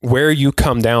that where you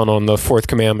come down on the fourth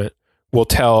commandment will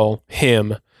tell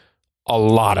him a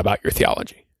lot about your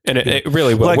theology. And it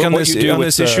really will. Like what on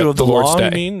this issue of the law, I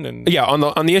mean?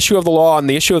 On the issue of the law, on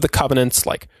the issue of the covenants,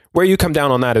 like where you come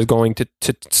down on that is going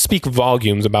to speak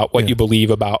volumes about what you believe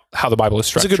about how the Bible is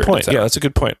structured. That's a good point. Yeah, that's a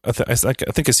good point. I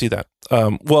think I see that.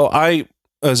 Well, I,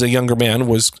 as a younger man,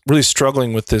 was really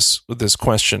struggling with this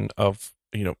question of,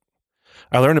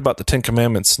 I learned about the 10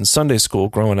 Commandments in Sunday school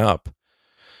growing up.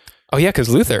 Oh yeah, because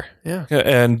Luther. Yeah,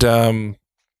 and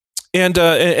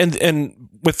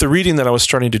with the reading that I was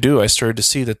starting to do, I started to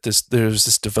see that there's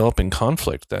this developing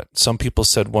conflict that some people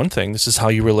said one thing, this is how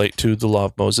you relate to the law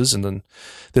of Moses, and then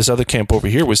this other camp over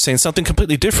here was saying something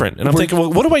completely different. And I'm thinking,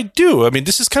 well, what do I do? I mean,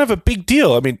 this is kind of a big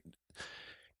deal. I mean,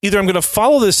 either I'm going to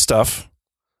follow this stuff,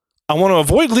 I want to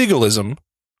avoid legalism,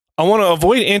 I want to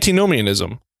avoid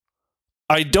antinomianism.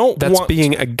 That's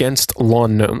being against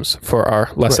lawn gnomes for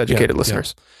our less educated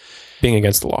listeners. Yeah. Being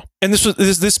against the law. And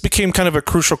this became kind of a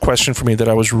crucial question for me that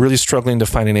I was really struggling to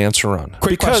find an answer on.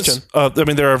 Quick question.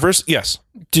 There are verses. Yes.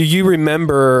 Do you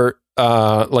remember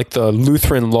like the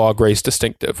Lutheran law grace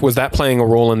distinctive? Was that playing a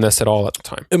role in this at all at the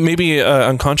time? Maybe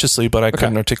unconsciously, but I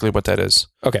couldn't articulate what that is.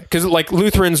 Okay. Because like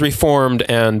Lutherans, Reformed,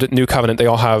 and New Covenant, they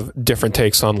all have different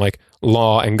takes on like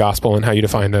law and gospel and how you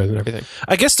define those and everything.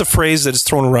 I guess the phrase that is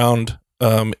thrown around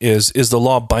is the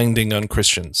law binding on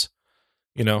Christians?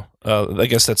 I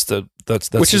guess that's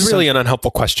which is really an unhelpful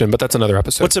question, but that's another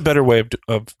episode. What's a better way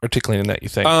of articulating that, you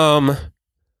think?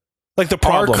 Like the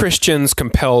problem. Are Christians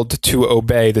compelled to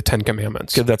obey the 10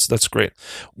 Commandments? Okay, that's great.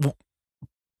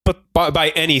 But by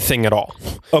anything at all.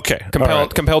 Okay.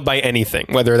 Compelled by anything,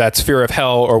 whether that's fear of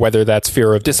hell or whether that's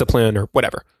fear of discipline or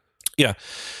whatever. Yeah.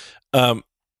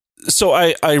 So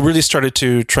I really started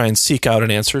to try and seek out an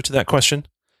answer to that question,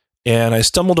 and I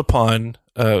stumbled upon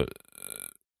a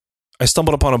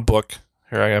book.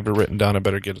 Here, I have it written down. I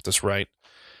better get this right.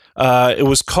 It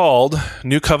was called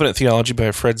New Covenant Theology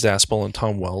by Fred Zaspel and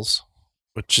Tom Wells,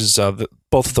 which is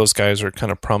both of those guys are kind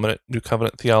of prominent New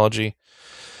Covenant theology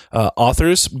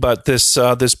authors. But this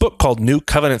book called New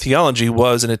Covenant Theology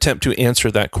was an attempt to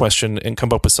answer that question and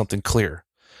come up with something clear.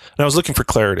 And I was looking for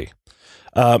clarity.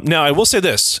 Now, I will say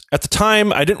this. At the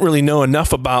time, I didn't really know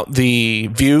enough about the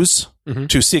views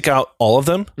to seek out all of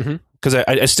them because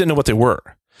I just didn't know what they were.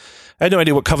 I had no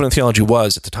idea what covenant theology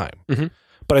was at the time.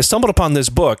 But I stumbled upon this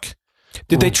book.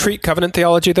 Did they treat covenant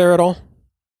theology there at all?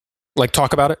 Like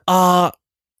talk about it? Not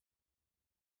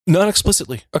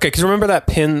explicitly. Okay, because remember that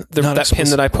pin pin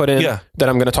that I put in that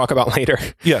I'm going to talk about later?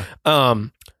 Yeah.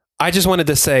 I just wanted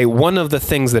to say one of the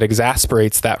things that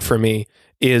exasperates that for me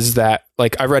is that,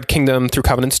 like, I read Kingdom Through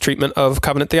Covenant's treatment of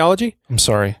covenant theology. I'm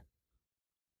sorry.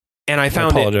 And I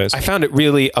found it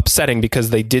really upsetting because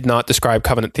they did not describe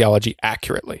covenant theology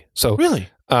accurately. So really,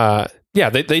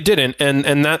 they didn't,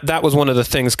 and that was one of the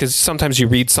things, because sometimes you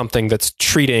read something that's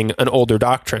treating an older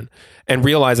doctrine and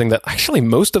realizing that actually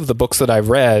most of the books that I've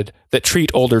read that treat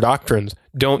older doctrines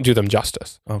don't do them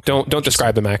justice. Okay. Don't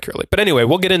describe them accurately. But anyway,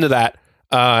 we'll get into that.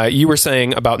 You were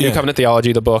saying about New Covenant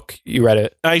Theology, the book. You read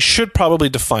it. I should probably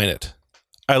define it.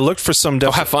 I looked for some.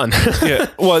 Have fun. Yeah.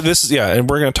 Well, and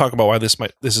we're going to talk about why this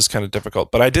is kind of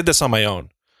difficult. But I did this on my own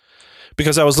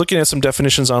because I was looking at some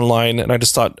definitions online, and I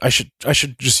just thought I should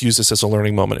just use this as a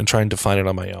learning moment and try and define it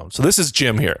on my own. So this is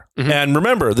Jim here, and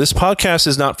remember, this podcast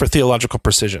is not for theological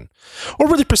precision, or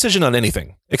really precision on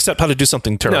anything except how to do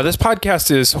something terrible. No, this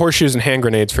podcast is horseshoes and hand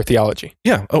grenades for theology.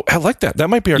 Yeah. Oh, I like that. That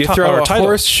might be our title. You throw a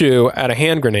horseshoe at a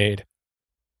hand grenade.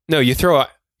 No, you throw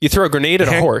a grenade at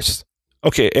a horse.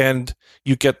 Okay, and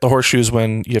you get the horseshoes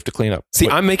when you have to clean up. See,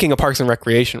 I'm making a Parks and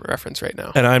Recreation reference right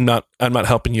now. And I'm not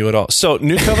helping you at all. So,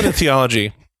 New Covenant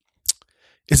theology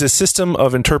is a system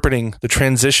of interpreting the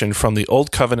transition from the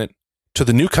Old Covenant to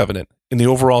the New Covenant in the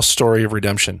overall story of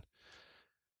redemption.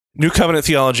 New Covenant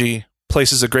theology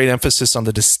places a great emphasis on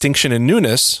the distinction and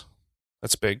newness,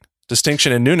 that's big,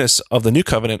 distinction and newness of the New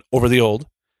Covenant over the Old,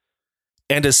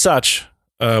 and as such,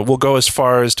 will go as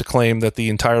far as to claim that the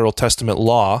entire Old Testament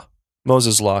law,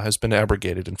 Moses' law, has been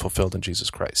abrogated and fulfilled in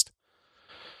Jesus Christ.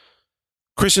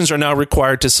 Christians are now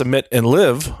required to submit and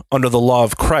live under the law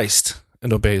of Christ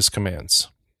and obey his commands.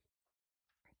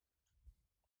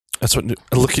 That's what.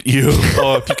 Look at you!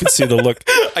 Oh, if you can see the look,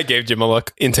 I gave Jim a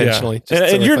look intentionally. Yeah.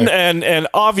 And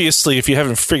obviously, if you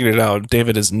haven't figured it out,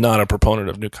 David is not a proponent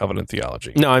of New Covenant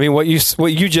theology. No, I mean what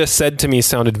you just said to me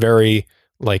sounded very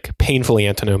like painfully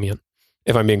antinomian.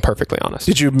 If I'm being perfectly honest,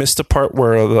 Did you miss the part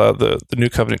where the New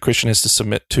Covenant Christian has to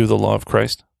submit to the law of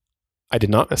Christ? I did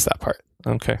not miss that part.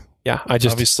 Okay. Yeah, I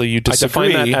just obviously you disagree. I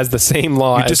define that as the same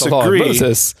law as the law of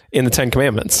Moses in the Ten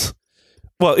Commandments.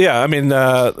 Well, yeah, I mean,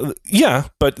 yeah,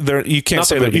 but you can't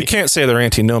say they're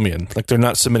antinomian. Like they're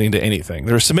not submitting to anything.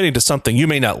 They're submitting to something. You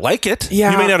may not like it.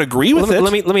 Yeah. You may not agree with it.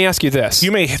 Let me ask you this.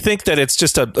 You may think that it's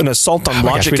just an assault on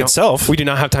logic itself. We do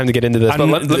not have time to get into this.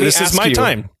 But this is my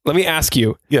time. Let me ask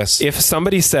you. Yes. If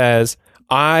somebody says,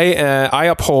 I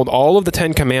uphold all of the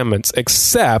 10 commandments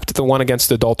except the one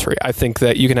against adultery. I think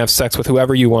that you can have sex with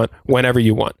whoever you want, whenever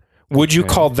you want. Would you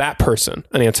call that person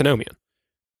an antinomian?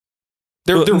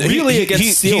 They're really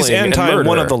against stealing. He's anti and murder.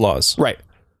 One of the laws, right?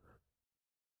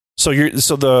 So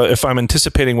if I'm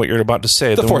anticipating what you're about to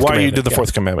say, then why you did the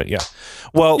fourth commandment? Yeah.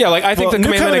 Well, yeah, like I think the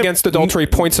commandment against adultery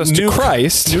points us to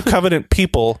Christ. New Covenant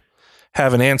people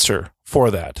have an answer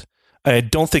for that. I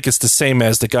don't think it's the same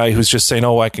as the guy who's just saying,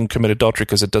 "Oh, I can commit adultery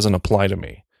because it doesn't apply to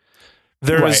me."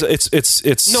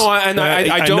 It's no, I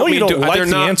don't know you mean don't like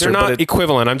the answer. They're not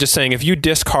equivalent. I'm just saying if you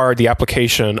discard the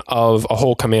application of a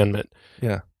whole commandment,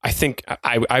 yeah. I think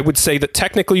I would say that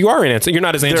technically you are an answer. You're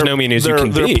not as antinomian as you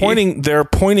can be. They're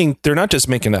pointing. They're not just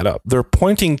making that up. They're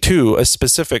pointing to a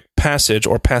specific passage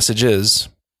or passages,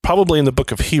 probably in the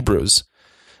book of Hebrews,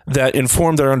 that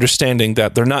inform their understanding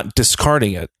that they're not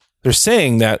discarding it. They're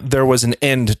saying that there was an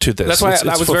end to this. That's why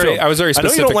I was very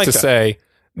specific to say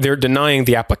they're denying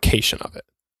the application of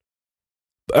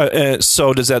it.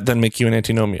 So does that then make you an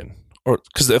antinomian? Or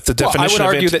because if the definition, I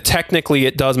would argue that technically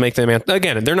it does make them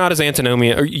again. They're not as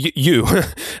antinomian. Or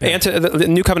the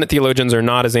New Covenant theologians are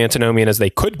not as antinomian as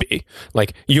they could be.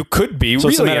 Like you could be so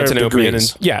really antinomian,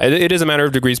 and it is a matter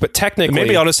of degrees. But technically,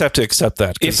 maybe I'll just have to accept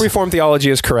that. If Reformed theology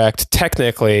is correct,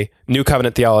 technically New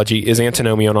Covenant theology is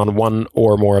antinomian on one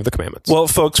or more of the commandments. Well,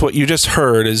 folks, what you just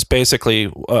heard is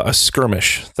basically a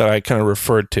skirmish that I kind of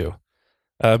referred to.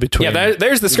 Between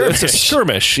there's the skirmish. It's a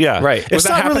skirmish, yeah, right. It's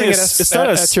not happening really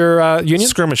at your union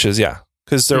skirmishes, yeah.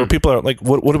 Because there were people that are like,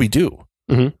 "What do we do?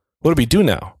 Mm-hmm. What do we do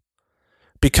now?"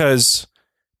 Because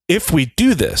if we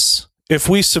do this, if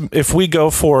we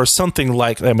go for something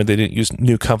like, I mean, they didn't use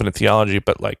New Covenant theology,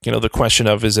 but like the question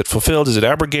of is it fulfilled, is it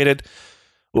abrogated?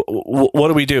 What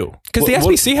do we do? Because the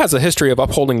SBC has a history of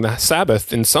upholding the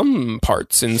Sabbath in some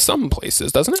parts, in some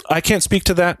places, doesn't it? I can't speak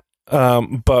to that.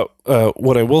 But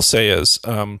what I will say is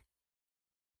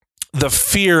the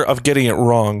fear of getting it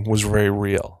wrong was very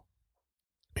real.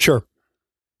 Sure.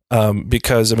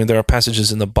 Because I mean there are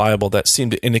passages in the Bible that seem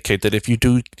to indicate that if you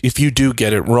do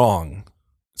get it wrong,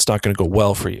 it's not going to go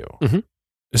well for you. Mm-hmm.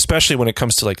 Especially when it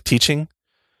comes to like teaching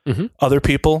other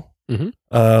people,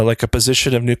 like a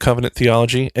position of New Covenant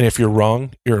theology. And if you're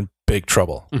wrong, you're in big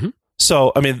trouble. Mm-hmm.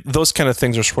 So I mean those kind of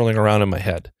things are swirling around in my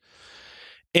head.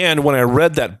 And when I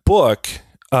read that book,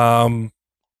 God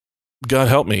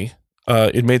help me,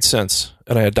 it made sense,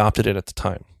 and I adopted it at the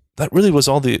time. That really was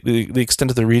all the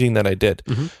extent of the reading that I did.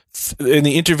 Mm-hmm. In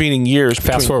the intervening years,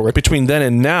 between then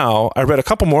and now, I read a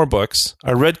couple more books.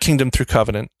 I read Kingdom Through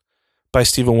Covenant by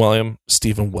Stephen Wellum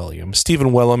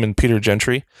and Peter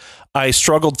Gentry. I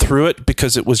struggled through it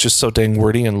because it was just so dang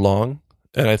wordy and long.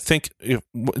 And I think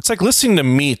it's like listening to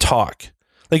me talk.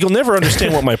 Like you'll never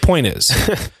understand what my point is.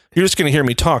 You're just going to hear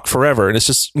me talk forever. And it's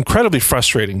just incredibly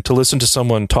frustrating to listen to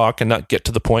someone talk and not get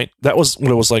to the point. That was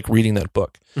what it was like reading that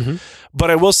book. Mm-hmm.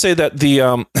 But I will say that do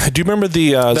you remember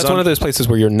the... That's one of those places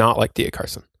where you're not like D.A.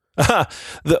 Carson.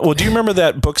 Well, do you remember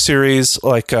that book series,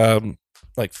 like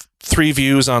 3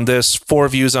 views on this, 4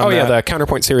 views on that? Oh, yeah, the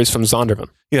Counterpoint series from Zondervan.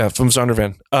 Yeah, from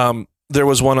Zondervan. There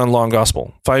was one on Long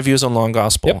Gospel, 5 views on Long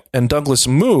Gospel. Yep. And Douglas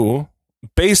Moo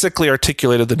basically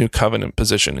articulated the New Covenant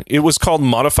position. It was called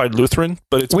Modified Lutheran,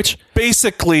 but it's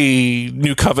basically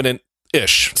New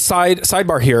Covenant-ish.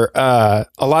 Sidebar here. A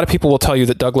lot of people will tell you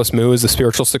that Douglas Moo is the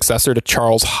spiritual successor to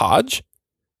Charles Hodge.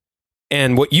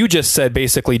 And what you just said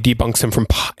basically debunks him from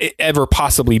ever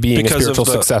possibly being a spiritual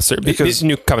successor. Because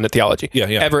New Covenant theology.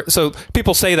 Yeah. So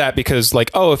people say that because like,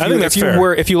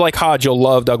 if you like Hodge, you'll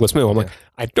love Douglas Moo. I'm like,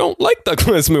 I don't like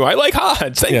Douglas Moo. I like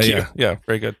Hodge. Thank you. Yeah,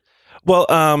 very good. Well,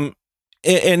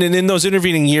 and in those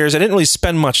intervening years, I didn't really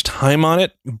spend much time on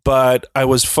it, but I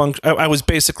was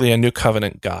basically a New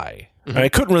Covenant guy. Mm-hmm. And I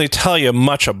couldn't really tell you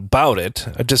much about it.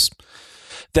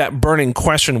 That burning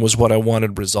question was what I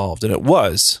wanted resolved, and it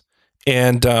was.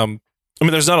 And I mean,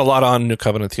 there's not a lot on New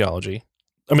Covenant theology.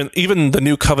 I mean, even the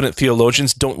New Covenant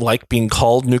theologians don't like being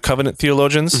called New Covenant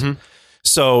theologians. Mm-hmm.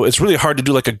 So it's really hard to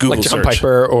do like a Google like John search.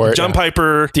 Piper or John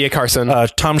Piper. D.A. Carson.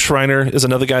 Tom Schreiner is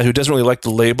another guy who doesn't really like the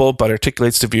label, but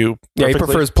articulates the view perfectly. Yeah, he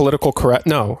prefers political correct.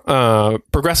 No,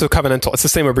 progressive covenantal. It's the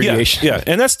same abbreviation. Yeah,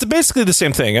 and that's basically the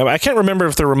same thing. I can't remember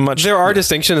if there were much. There are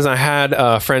distinctions. I had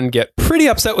a friend get pretty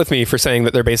upset with me for saying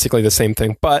that they're basically the same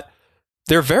thing, but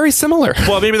they're very similar.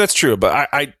 Well, maybe that's true, but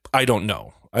I don't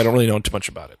know. I don't really know too much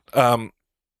about it.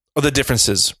 The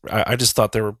differences, I just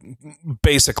thought they were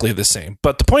basically the same.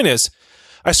 But the point is,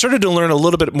 I started to learn a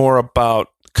little bit more about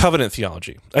covenant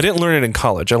theology. I didn't learn it in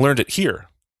college. I learned it here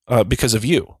because of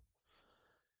you.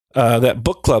 That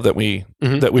book club that we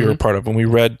were part of when we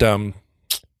read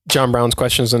John Brown's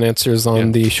Questions and Answers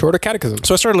on the Shorter Catechism.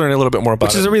 So I started learning a little bit more about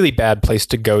Which is a really bad place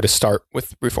to go to start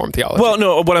with Reformed theology. Well,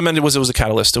 no, what I meant was it was a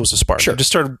catalyst. It was a spark. Sure.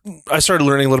 I started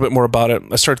learning a little bit more about it.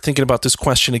 I started thinking about this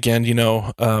question again,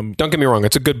 Don't get me wrong.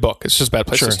 It's a good book. It's just a bad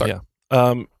place to start. Yeah.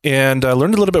 And I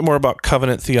learned a little bit more about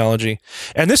covenant theology.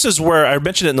 And this is where I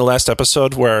mentioned it in the last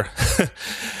episode where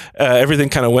everything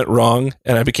kind of went wrong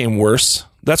and I became worse.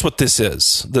 That's what this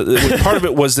is. Part of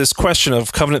it was this question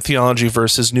of covenant theology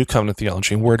versus new covenant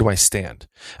theology. And where do I stand?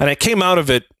 And I came out of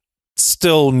it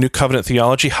still new covenant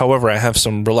theology. However, I have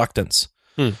some reluctance.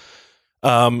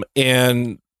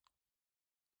 And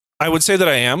I would say that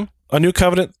I am a new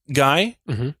covenant guy,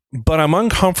 but I'm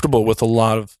uncomfortable with a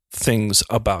lot of things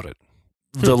about it.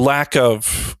 The lack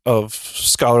of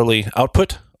scholarly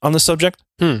output on the subject.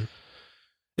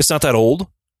 It's not that old.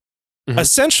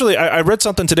 Essentially, I read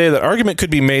something today that argument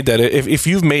could be made that if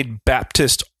you've made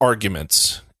Baptist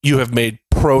arguments, you have made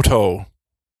proto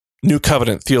New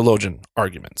Covenant theologian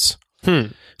arguments.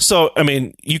 So, I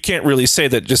mean, you can't really say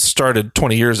that just started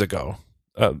 20 years ago.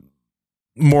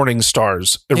 Morning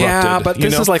stars erupted. Yeah, but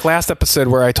this is like last episode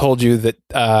where I told you that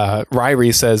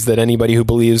Ryrie says that anybody who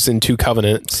believes in two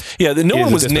covenants no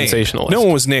one was named. dispensationalist. No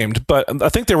one was named, but I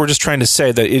think they were just trying to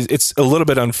say that it's a little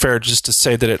bit unfair just to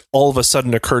say that it all of a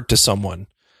sudden occurred to someone,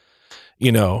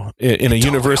 in a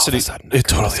university. It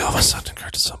totally all of a sudden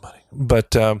occurred to somebody.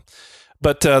 But the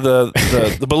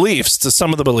beliefs,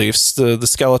 some of the beliefs, the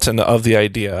skeleton of the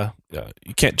idea,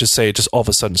 you can't just say it just all of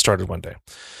a sudden started one day.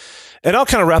 And I'll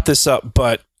kind of wrap this up,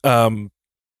 but I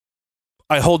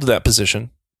hold to that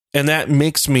position, and that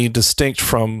makes me distinct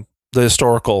from the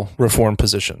historical Reformed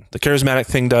position. The charismatic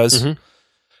thing does. The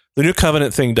New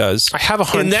Covenant thing does. I have a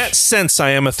hunch. In that sense, I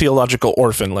am a theological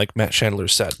orphan, like Matt Chandler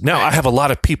said. Now, I have a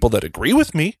lot of people that agree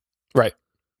with me. Right.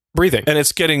 Breathing. And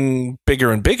it's getting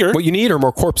bigger and bigger. What you need are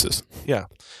more corpses. Yeah.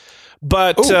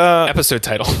 But... episode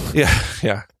title.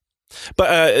 Yeah.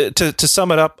 But to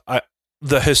sum it up,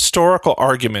 the historical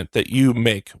argument that you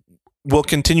make, will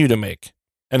continue to make,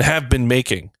 and have been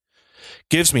making,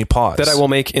 gives me pause. That I will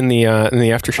make in the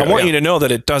after show. I want you to know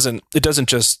that it doesn't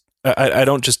just. I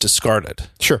don't just discard it.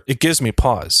 Sure, it gives me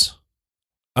pause.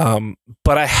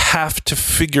 But I have to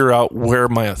figure out where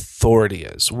my authority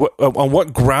is. On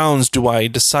what grounds do I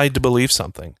decide to believe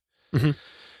something? And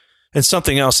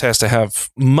something else has to have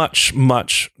much,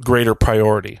 much greater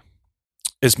priority.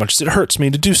 As much as it hurts me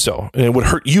to do so, and it would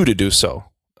hurt you to do so.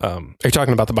 Are you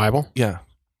talking about the Bible? Yeah.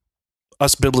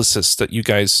 Us biblicists that you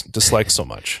guys dislike so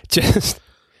much.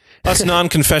 Us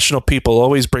non-confessional people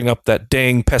always bring up that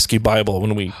dang pesky Bible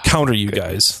when we counter you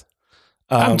guys.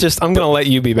 I'm going to let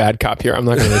you be bad cop here. I'm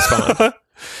not going to respond.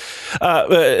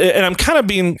 And I'm kind of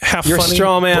being half Your funny.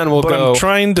 straw man will but go. I'm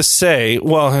trying to say,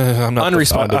 well, I'm not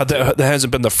unresponded. That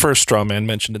hasn't been the first straw man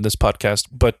mentioned in this podcast,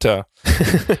 but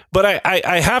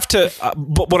I have to.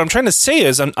 But what I'm trying to say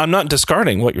is, I'm not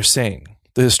discarding what you're saying,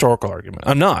 the historical argument.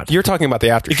 I'm not. You're talking about the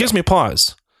after show. It gives me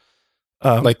pause.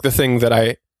 Like the thing that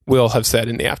I will have said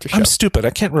in the after show. I'm stupid. I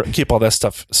can't keep all that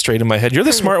stuff straight in my head. You're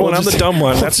the smart one. I'm the dumb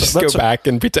one. Let's go back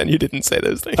and pretend you didn't say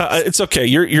those things. It's okay.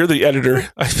 You're the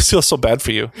editor. I feel so bad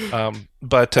for you.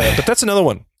 But that's another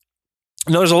one.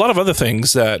 No, there's a lot of other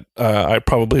things that I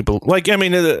probably like. I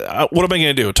mean, what am I going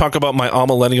to do? Talk about my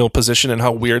amillennial position and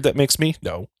how weird that makes me?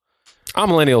 No.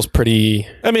 Amillennial's pretty.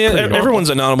 I mean,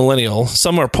 everyone's a non-millennial.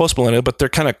 Some are post-millennial, but they're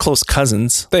kind of close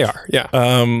cousins. They are. Yeah.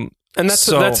 And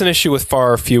that's an issue with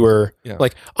far fewer. Yeah.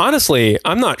 Like, honestly,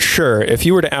 I'm not sure if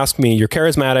you were to ask me, you're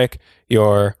charismatic,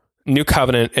 you're New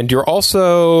Covenant, and you're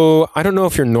also, I don't know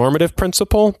if you're normative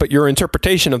principle, but your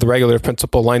interpretation of the regulative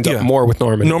principle lines up more with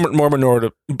normative. Normative.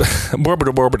 Norma.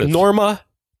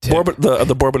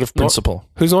 The borbative principle.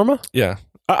 Who's Norma? Yeah.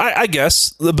 I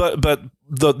guess, but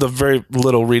the very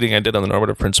little reading I did on the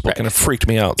normative principle kind of freaked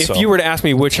me out. If you were to ask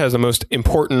me which has the most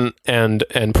important and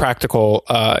practical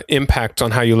impact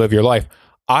on how you live your life,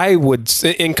 I would,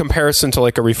 in comparison to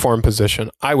like a reform position,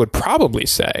 I would probably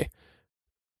say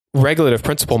regulative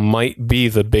principle might be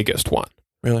the biggest one.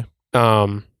 Really?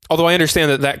 Although I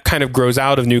understand that kind of grows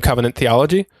out of New Covenant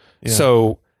theology. Yeah.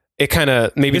 So it kind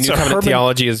of, maybe New Covenant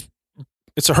theology is...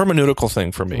 It's a hermeneutical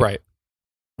thing for me. Right.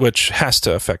 Which has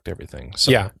to affect everything.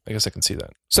 So yeah. I guess I can see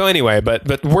that. So anyway,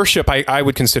 but worship I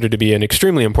would consider to be an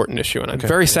extremely important issue. And I'm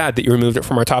very sad that you removed it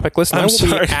from our topic list. And I'm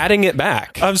sorry. Adding it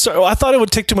back. I'm sorry. Well, I thought it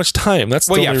would take too much time. That's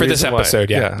the for this episode.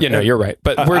 Yeah. You know, you're right.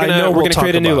 But we're going to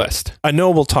create a new list. I know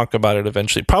we'll talk about it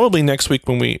eventually. Probably next week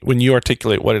when you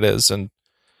articulate what it is. And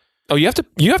oh, you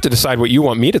have to decide what you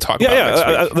want me to talk about.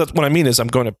 Yeah. That's what I mean is I'm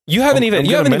going to. You haven't even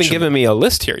given me a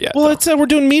list here yet. Well, it's we're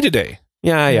doing me today.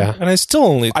 Yeah. And I still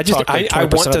only. I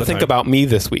want to think about me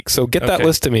this week. So get that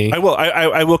list to me. I will.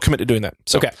 I will commit to doing that.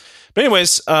 So. Okay. But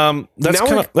anyways,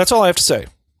 that's all I have to say.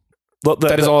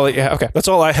 That is all. Yeah. Okay. That's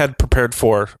all I had prepared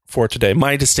for today.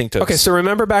 My distinctives. Okay. So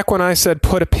remember back when I said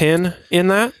put a pin in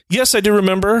that? Yes, I do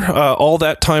remember. All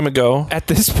that time ago. At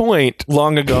this point,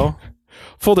 long ago.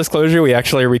 Full disclosure: we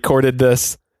actually recorded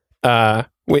this.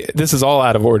 This is all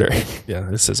out of order. Yeah,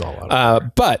 this is all out of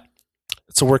order. But.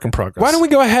 It's a work in progress. Why don't we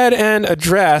go ahead and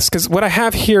address, because what I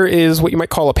have here is what you might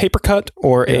call a paper cut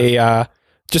or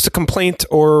just a complaint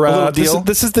or a little deal.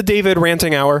 This is the David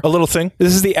ranting hour. A little thing.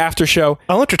 This is the after show.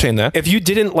 I'll entertain that. If you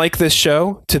didn't like this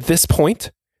show to this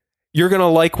point, you're going to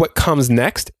like what comes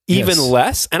next even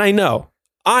less. And I know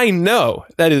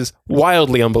that is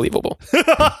wildly unbelievable.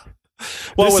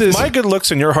 Well, with my good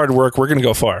looks and your hard work, we're going to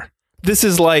go far. This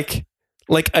is like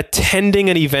attending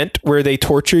an event where they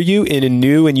torture you in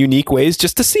new and unique ways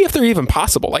just to see if they're even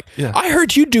possible. I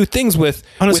heard you do things with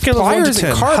pliers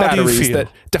and car batteries that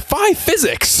defy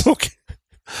physics. Okay.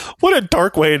 What a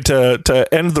dark way to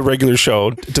end the regular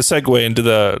show, to segue into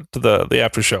the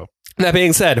after show. That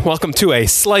being said, welcome to a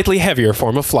slightly heavier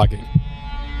form of flogging.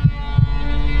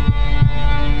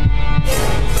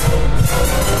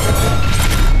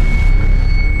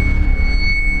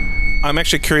 I'm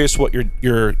actually curious what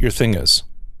your thing is.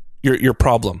 Your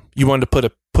problem. You wanted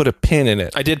to put a pin in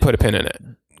it. I did put a pin in it.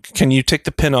 Can you take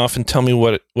the pin off and tell me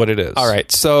what it is? All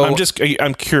right. So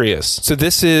I'm curious. So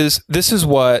this gets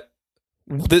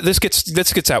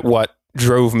at what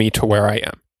drove me to where I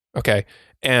am. Okay.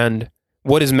 And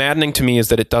what is maddening to me is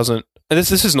that it doesn't.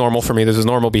 This is normal for me. This is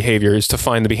normal behavior, is to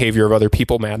find the behavior of other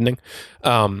people maddening,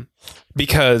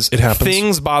 because it happens.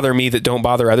 Things bother me that don't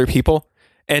bother other people.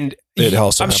 And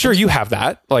I'm sure you have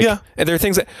that. And there are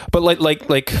things that, but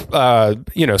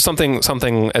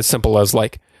something as simple as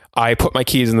I put my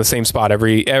keys in the same spot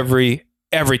every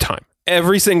time.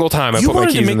 Every single time I put my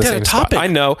keys in the same spot. I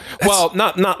know. Well,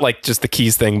 not like just the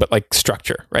keys thing, but like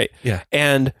structure, right? Yeah.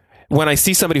 And when I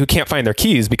see somebody who can't find their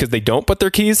keys because they don't put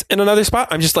their keys in another spot,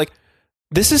 I'm just like,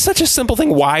 this is such a simple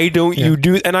thing. Why don't you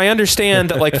do? And I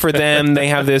understand that, for them, they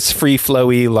have this free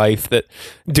flowy life that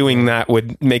doing that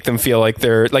would make them feel like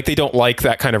they don't like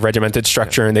that kind of regimented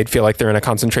structure, and they'd feel like they're in a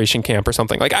concentration camp or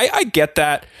something. I get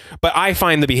that, but I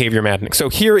find the behavior maddening. So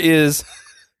here is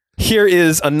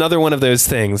another one of those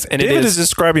things. And David is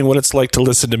describing what it's like to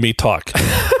listen to me talk.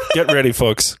 Get ready,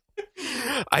 folks.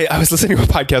 I was listening to a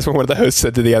podcast where one of the hosts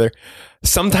said to the other,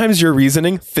 "Sometimes your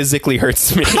reasoning physically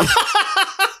hurts me."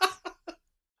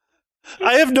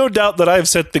 I have no doubt that I have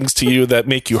said things to you that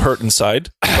make you hurt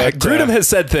inside. Grudem has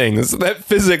said things that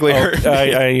physically hurt me.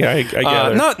 I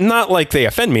gather. Not like they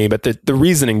offend me, but the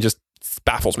reasoning just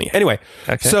baffles me. Anyway,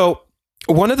 So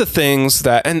one of the things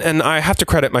that, and I have to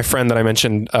credit my friend that I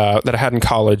mentioned that I had in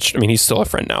college. I mean, he's still a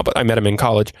friend now, but I met him in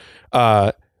college.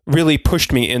 Really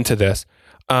pushed me into this.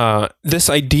 This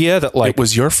idea that it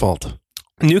was your fault.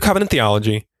 New Covenant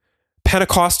theology,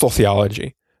 Pentecostal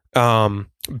theology,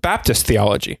 Baptist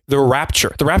theology, the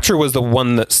rapture. The rapture was the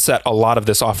one that set a lot of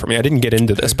this off for me. I didn't get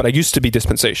into this, but I used to be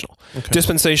dispensational.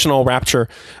 Dispensational rapture.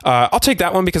 I'll take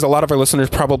that one because a lot of our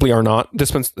listeners probably are not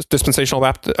dispensational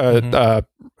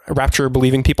rapture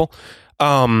believing people.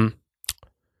 When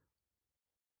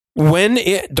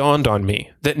it dawned on me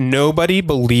that nobody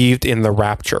believed in the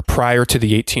rapture prior to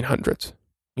the 1800s,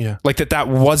 that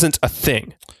wasn't a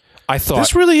thing, I thought,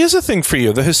 this really is a thing for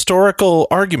you, the historical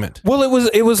argument. Well,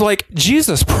 it was like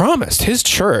Jesus promised his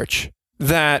church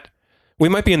that we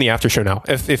might be in the after show now.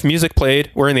 If music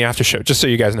played, we're in the after show, just so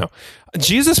you guys know.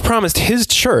 Jesus promised his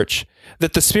church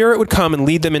that the Spirit would come and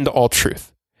lead them into all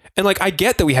truth. And I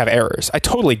get that we have errors. I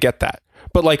totally get that.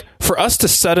 But for us to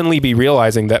suddenly be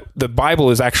realizing that the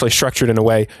Bible is actually structured in a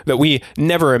way that we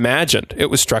never imagined it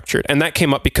was structured. And that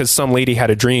came up because some lady had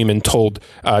a dream and told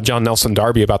John Nelson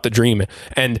Darby about the dream.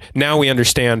 And now we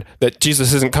understand that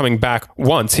Jesus isn't coming back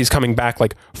once. He's coming back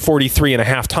 43 and a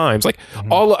half times.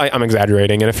 I'm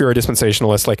exaggerating. And if you're a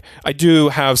dispensationalist, I do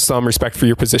have some respect for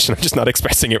your position. I'm just not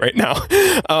expressing it right now.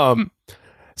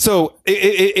 So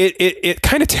it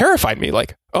kind of terrified me.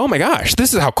 Like, oh my gosh,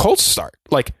 this is how cults start.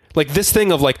 Like this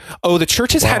thing of like, oh, the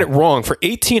church has had it wrong for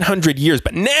 1,800 years,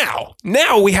 but now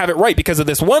we have it right because of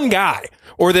this one guy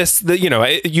or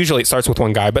usually it starts with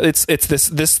one guy, but it's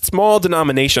this small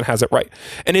denomination has it right.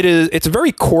 And it's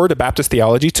very core to Baptist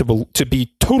theology to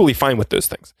be totally fine with those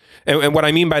things. And what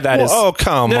I mean by that is, oh,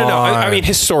 come on. No. I mean,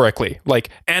 historically, like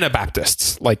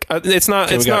Anabaptists, like it's not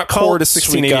core to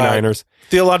 1689ers.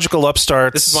 Theological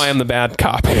upstarts. This is why I'm the bad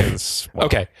cop.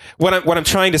 Okay. What I'm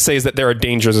trying to say is that there are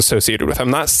dangers associated with it.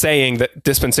 I'm not saying that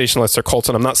dispensationalists are cults,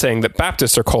 and I'm not saying that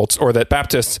Baptists are cults or that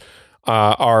Baptists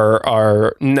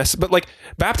but like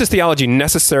Baptist theology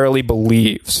necessarily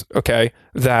believes, okay,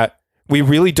 that we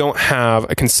really don't have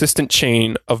a consistent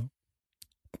chain of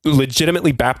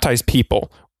legitimately baptized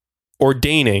people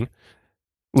ordaining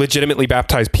legitimately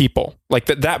baptized people, like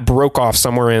that broke off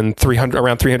somewhere in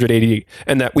around 380,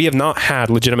 and that we have not had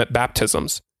legitimate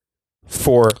baptisms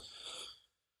for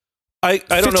I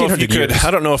don't know if you could.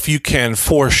 I don't know if you can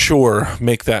for sure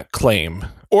make that claim,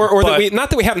 or that not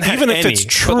that we haven't had even any, if it's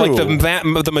true, but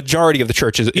like the majority of the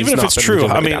churches, even if it's true.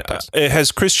 I mean,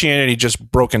 has Christianity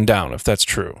just broken down? If that's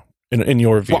true, in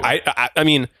your view, well, I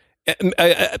mean.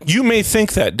 You may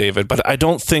think that, David, but I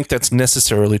don't think that's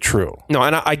necessarily true. No,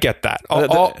 and I get that.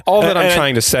 All that I'm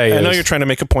trying to say is... I know you're trying to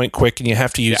make a point quick, and you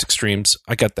have to use extremes.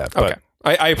 I get that. But. Okay.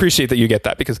 I appreciate that you get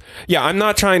that, because, I'm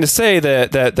not trying to say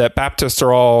that Baptists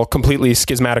are all completely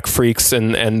schismatic freaks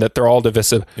and that they're all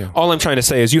divisive. Yeah. All I'm trying to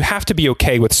say is you have to be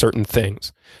okay with certain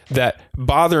things that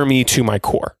bother me to my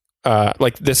core.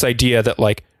 Like this idea that,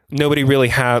 like, nobody really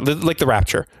had, like the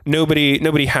rapture,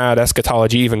 nobody had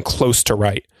eschatology even close to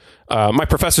right. My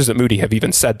professors at Moody have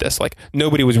even said this, like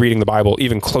nobody was reading the Bible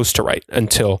even close to right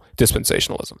until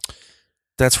dispensationalism.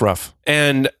 That's rough.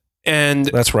 And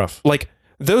that's rough. Like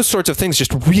those sorts of things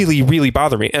just really, really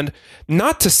bother me. And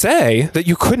not to say that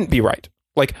you couldn't be right.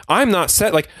 Like I'm not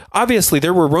set, like obviously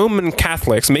there were Roman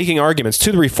Catholics making arguments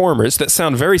to the reformers that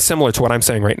sound very similar to what I'm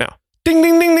saying right now. Ding,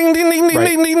 ding, ding, ding, ding, ding,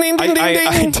 ding, ding, ding,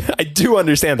 ding, ding. I do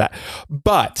understand that.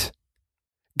 But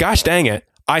gosh dang it,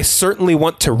 I certainly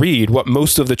want to read what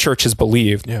most of the church has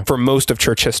believed for most of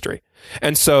church history.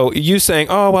 And so you saying,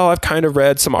 oh, well, I've kind of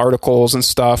read some articles and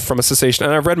stuff from a cessation,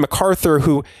 and I've read MacArthur,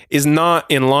 who is not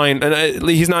in line, and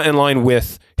he's not in line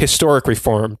with historic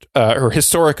reformed or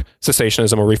historic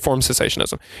cessationism or reformed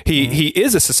cessationism. He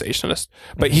is a cessationist,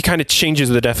 but he kind of changes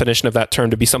the definition of that term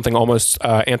to be something almost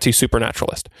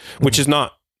anti-supernaturalist, which is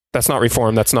that's not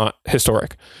reformed, that's not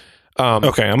historic.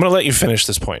 Okay, I'm going to let you finish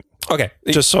this point. Okay,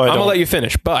 just so I'm going to let you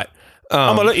finish, but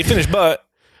I'm going to let you finish, but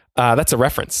that's a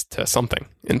reference to something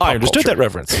in pop I understood culture. That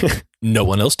reference. No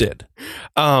one else did.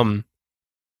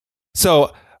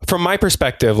 So from my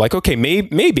perspective, like, okay,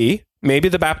 maybe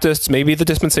the Baptists, maybe the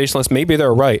dispensationalists, maybe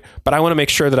they're right, but I want to make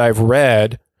sure that I've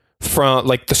read from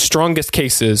like the strongest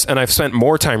cases, and I've spent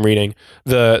more time reading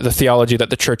the theology that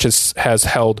the church has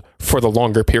held for the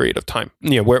longer period of time.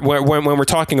 You know, when we're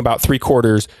talking about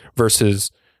 3/4 versus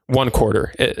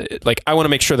 1/4, like I want to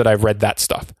make sure that I've read that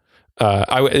stuff.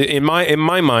 In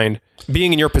my mind,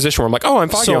 being in your position where I'm like, oh, I'm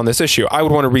foggy on this issue, I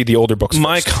would want to read the older books first.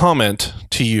 My comment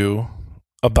to you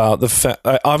about the fact,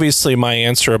 obviously my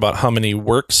answer about how many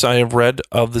works I have read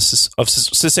of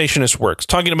cessationist works.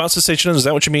 Talking about cessationism, is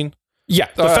that what you mean? Yeah,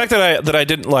 the fact that I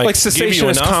didn't like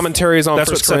cessationist commentaries on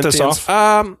that's what set this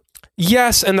off.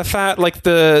 Yes, and the fact like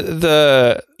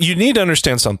the you need to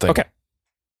understand something. Okay,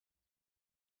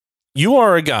 you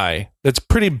are a guy that's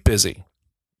pretty busy.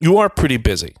 You are pretty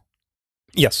busy.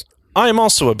 Yes, I am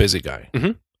also a busy guy.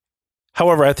 Mm-hmm.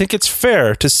 However, I think it's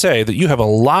fair to say that you have a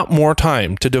lot more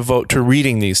time to devote to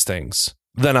reading these things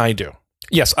than I do.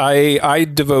 Yes, I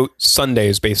devote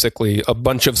Sundays, basically a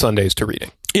bunch of Sundays, to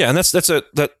reading. Yeah, and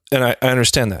and I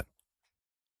understand that.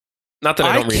 Not that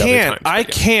I don't read other times. I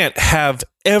can't have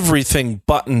everything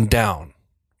buttoned down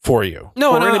for you.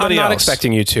 No, and anybody I'm not else.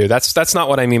 expecting you to. That's not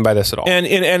what I mean by this at all.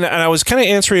 And I was kind of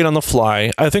answering it on the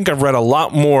fly. I think I've read a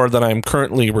lot more than I'm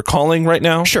currently recalling right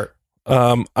now. Sure.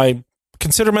 I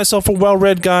consider myself a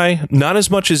well-read guy, not as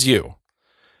much as you.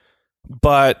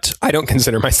 But I don't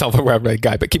consider myself a well-read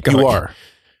guy, but keep going. You are.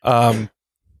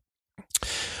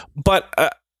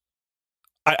 But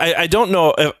I don't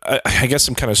know. I guess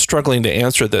I'm kind of struggling to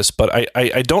answer this, but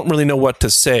I don't really know what to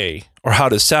say or how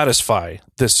to satisfy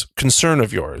this concern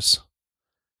of yours.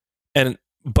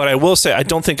 But I will say I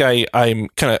don't think I'm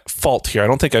kind of fault here. I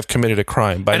don't think I've committed a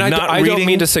crime by not reading. I don't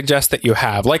mean to suggest that you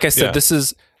have. Like I said, this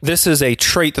is a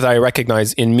trait that I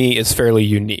recognize in me is fairly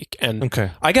unique. And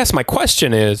okay. I guess my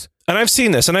question is, and I've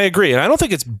seen this, and I agree, and I don't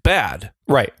think it's bad.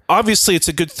 Right. Obviously, it's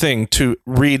a good thing to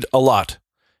read a lot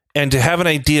and to have an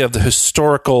idea of the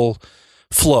historical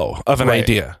flow of an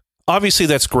idea. Obviously,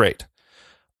 that's great.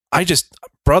 I just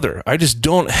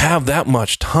don't have that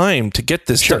much time to get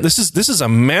this done. This is a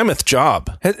mammoth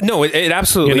job. No, it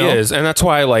absolutely is, and that's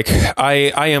why like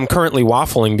I am currently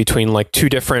waffling between like two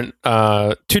different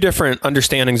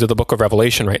understandings of the Book of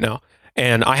Revelation right now,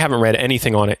 and I haven't read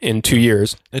anything on it in 2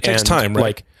 years. It takes time, right?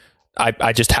 Like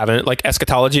I just haven't, like,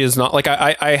 eschatology is not like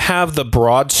I have the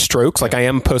broad strokes, like I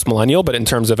am post-millennial, but in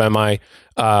terms of am I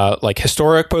like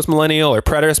historic post-millennial or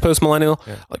preterist post-millennial,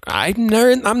 like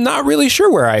I'm not really sure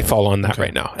where I fall on that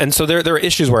right now. And so there are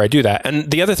issues where I do that.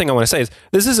 And the other thing I want to say is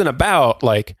this isn't about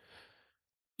like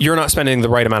you're not spending the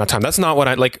right amount of time. That's not what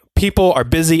I like. People are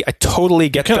busy. I totally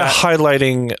get that. Kind of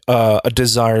highlighting a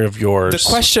desire of yours. The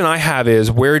question I have is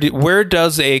where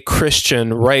does a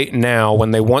Christian right now,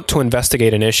 when they want to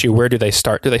investigate an issue, where do they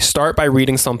start? Do they start by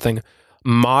reading something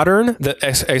modern that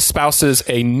espouses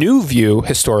a new view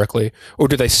historically, or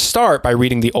do they start by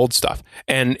reading the old stuff?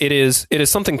 And it is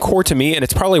something core to me, and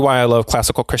it's probably why I love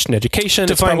classical Christian education.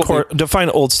 Define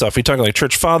old stuff. You're talking like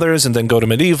church fathers, and then go to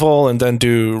medieval, and then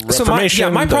do Reformation.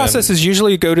 So my process is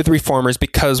usually go to the Reformers,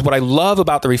 because what I love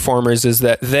about the Reformers is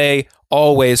that they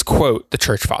always quote the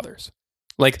church fathers.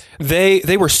 Like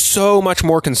they were so much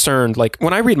more concerned. Like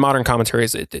when I read modern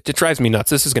commentaries, it drives me nuts.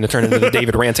 This is going to turn into the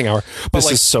David ranting hour. But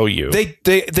this is so you.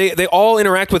 They all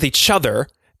interact with each other,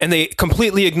 and they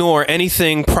completely ignore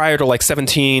anything prior to like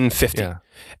 1750. Yeah.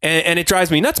 And it drives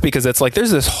me nuts, because it's like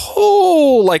there's this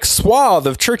whole like swath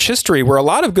of church history where a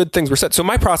lot of good things were said. So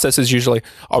my process is usually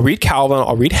I'll read Calvin,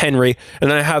 I'll read Henry, and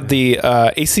then I have the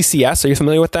ACCS. Are you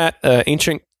familiar with that?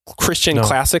 Ancient Christian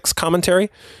Classics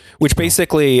commentary, which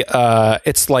basically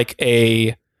it's like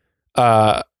it's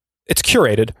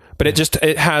curated, but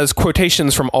it has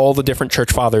quotations from all the different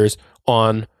church fathers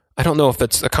on, I don't know if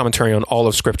it's a commentary on all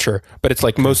of Scripture, but it's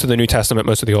like most of the New Testament,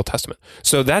 most of the Old Testament.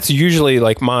 So that's usually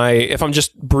like if I'm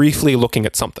just briefly looking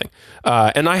at something.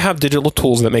 And I have digital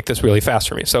tools that make this really fast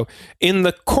for me. So in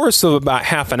the course of about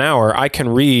half an hour, I can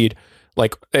read,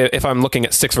 like if I'm looking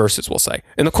at 6 verses, we'll say,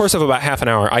 in the course of about half an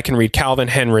hour, I can read Calvin,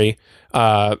 Henry,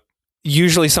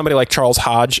 usually somebody like Charles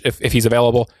Hodge, if he's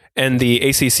available, and the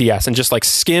ACCS, and just like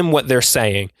skim what they're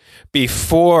saying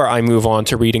before I move on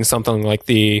to reading something like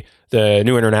the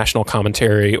New International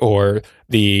Commentary, or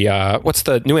the what's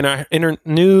the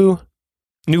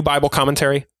New Bible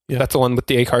Commentary? Yeah. That's the one with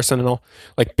D.A. Carson and all.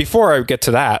 Like before I get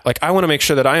to that, like I want to make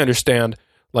sure that I understand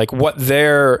like what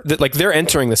they're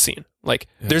entering the scene. Like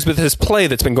there's been this play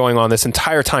that's been going on this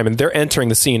entire time, and they're entering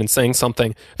the scene and saying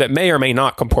something that may or may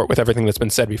not comport with everything that's been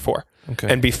said before.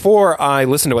 Okay. And before I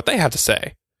listen to what they have to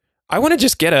say, I want to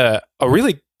just get a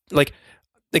really, like,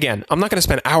 again, I'm not going to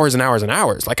spend hours and hours and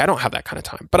hours. Like I don't have that kind of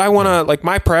time, but I want to, like,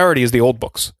 my priority is the old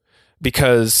books,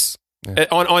 because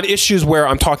on issues where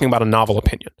I'm talking about a novel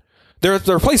opinion, there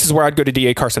are places where I'd go to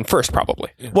D.A. Carson first,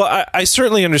 probably. Yeah. Well, I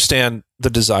certainly understand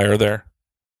the desire there.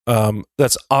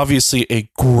 That's obviously a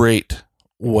great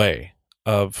way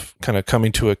of kind of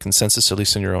coming to a consensus, at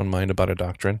least in your own mind, about a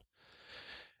doctrine.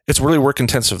 It's really work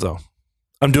intensive, though.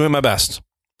 I'm doing my best.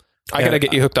 I got to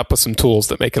get you hooked up with some tools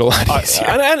that make it a lot easier.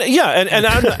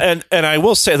 And I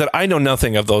will say that I know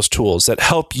nothing of those tools that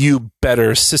help you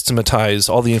better systematize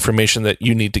all the information that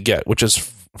you need to get, which is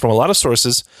from a lot of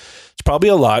sources. It's probably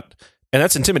a lot. And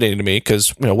that's intimidating to me, because,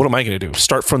 what am I going to do?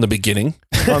 Start from the beginning?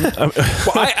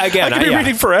 I could be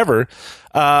reading forever.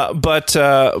 But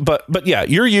yeah,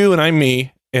 you're you and I'm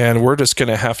me, and we're just going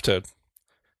to have to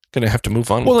move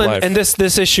on with life. And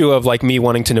this issue of like me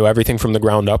wanting to know everything from the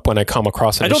ground up when I come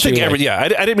across an issue. I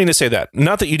didn't mean to say that.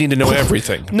 Not that you need to know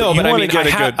everything. No, but I mean,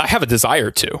 I have a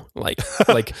desire to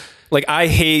like I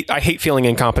hate feeling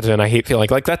incompetent. I hate feeling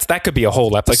like that could be a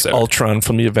whole episode. Like Ultron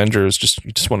from the Avengers.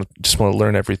 You just want to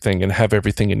learn everything and have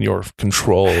everything in your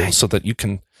control so that you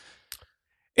can.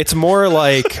 It's more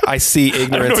like I see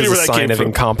ignorance as a sign of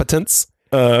incompetence.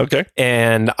 Okay.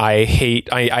 And I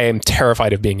am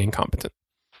terrified of being incompetent.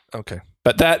 Okay.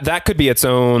 But that could be its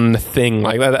own thing.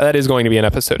 Like that is going to be an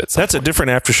episode at some point. A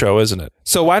different after show, isn't it?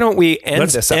 So why don't we end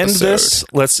this episode?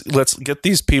 Let's get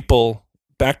these people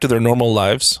back to their normal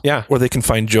lives. Yeah. Where they can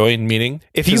find joy and meaning.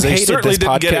 If you hated this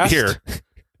podcast,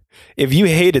 if you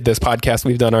hated this podcast,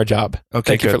 we've done our job.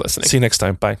 Okay. Thank you for listening. See you next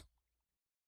time. Bye.